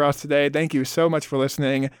do it for us today. Thank you so much for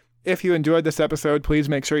listening. If you enjoyed this episode, please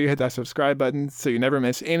make sure you hit that subscribe button so you never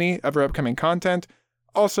miss any of our upcoming content.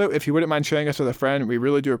 Also, if you wouldn't mind sharing us with a friend, we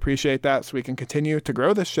really do appreciate that so we can continue to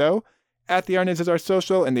grow this show. At The Arnies is our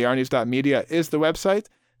social, and thearnies.media is the website.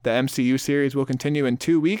 The MCU series will continue in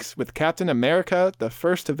 2 weeks with Captain America, the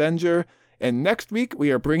First Avenger, and next week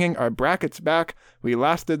we are bringing our brackets back. We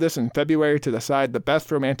last did this in February to decide the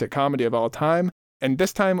best romantic comedy of all time. And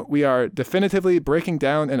this time, we are definitively breaking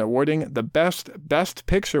down and awarding the best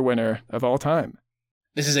picture winner of all time.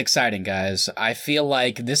 This is exciting, guys. I feel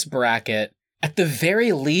like this bracket, at the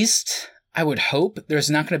very least, I would hope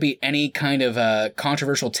there's not going to be any kind of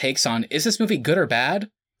controversial takes on, is this movie good or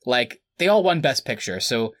bad? Like, they all won Best Picture,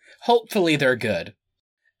 so hopefully they're good.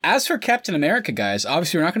 As for Captain America, guys,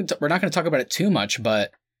 obviously we're not going to talk about it too much,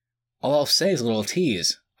 but all I'll say is a little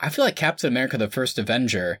tease. I feel like Captain America: The First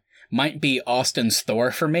Avenger might be Austin's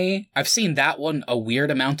Thor for me. I've seen that one a weird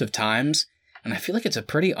amount of times, and I feel like it's a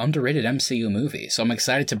pretty underrated MCU movie, so I'm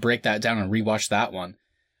excited to break that down and rewatch that one.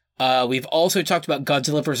 We've also talked about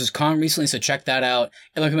Godzilla vs. Kong recently, so check that out.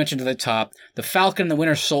 And like I mentioned at the top, The Falcon and the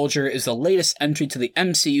Winter Soldier is the latest entry to the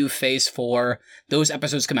MCU Phase 4. Those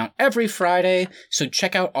episodes come out every Friday, so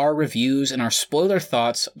check out our reviews and our spoiler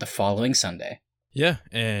thoughts the following Sunday. Yeah,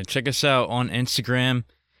 and check us out on Instagram.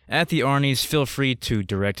 At The Arnies, feel free to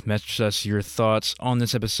direct message us your thoughts on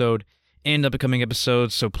this episode and upcoming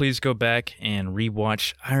episodes, so please go back and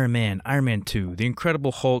rewatch Iron Man, Iron Man 2, The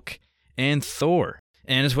Incredible Hulk, and Thor.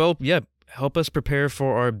 And as well, help us prepare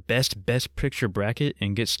for our best picture bracket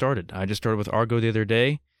and get started. I just started with Argo the other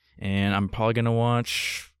day, and I'm probably going to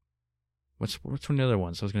watch... What's one of the other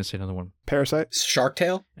ones? I was going to say another one. Parasite. Shark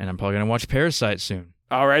Tale? And I'm probably going to watch Parasite soon.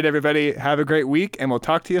 All right, everybody. Have a great week, and we'll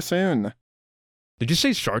talk to you soon. Did you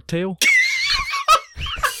say Shark Tale?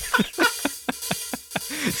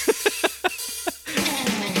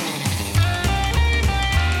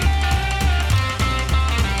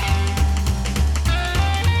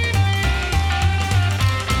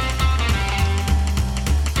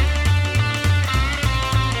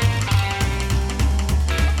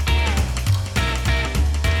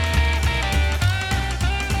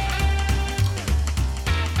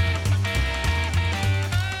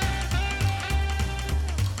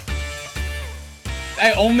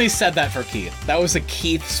 I only said that for Keith. That was a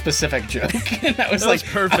Keith-specific joke. That was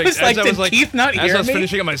perfect. I was like, did Keith not hear me? As I was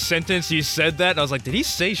finishing up my sentence, you said that, and I was like, did he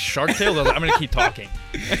say Shark Tale? I was like, I'm going to keep talking.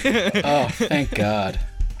 Oh, thank God.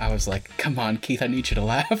 I was like, come on, Keith, I need you to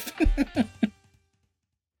laugh.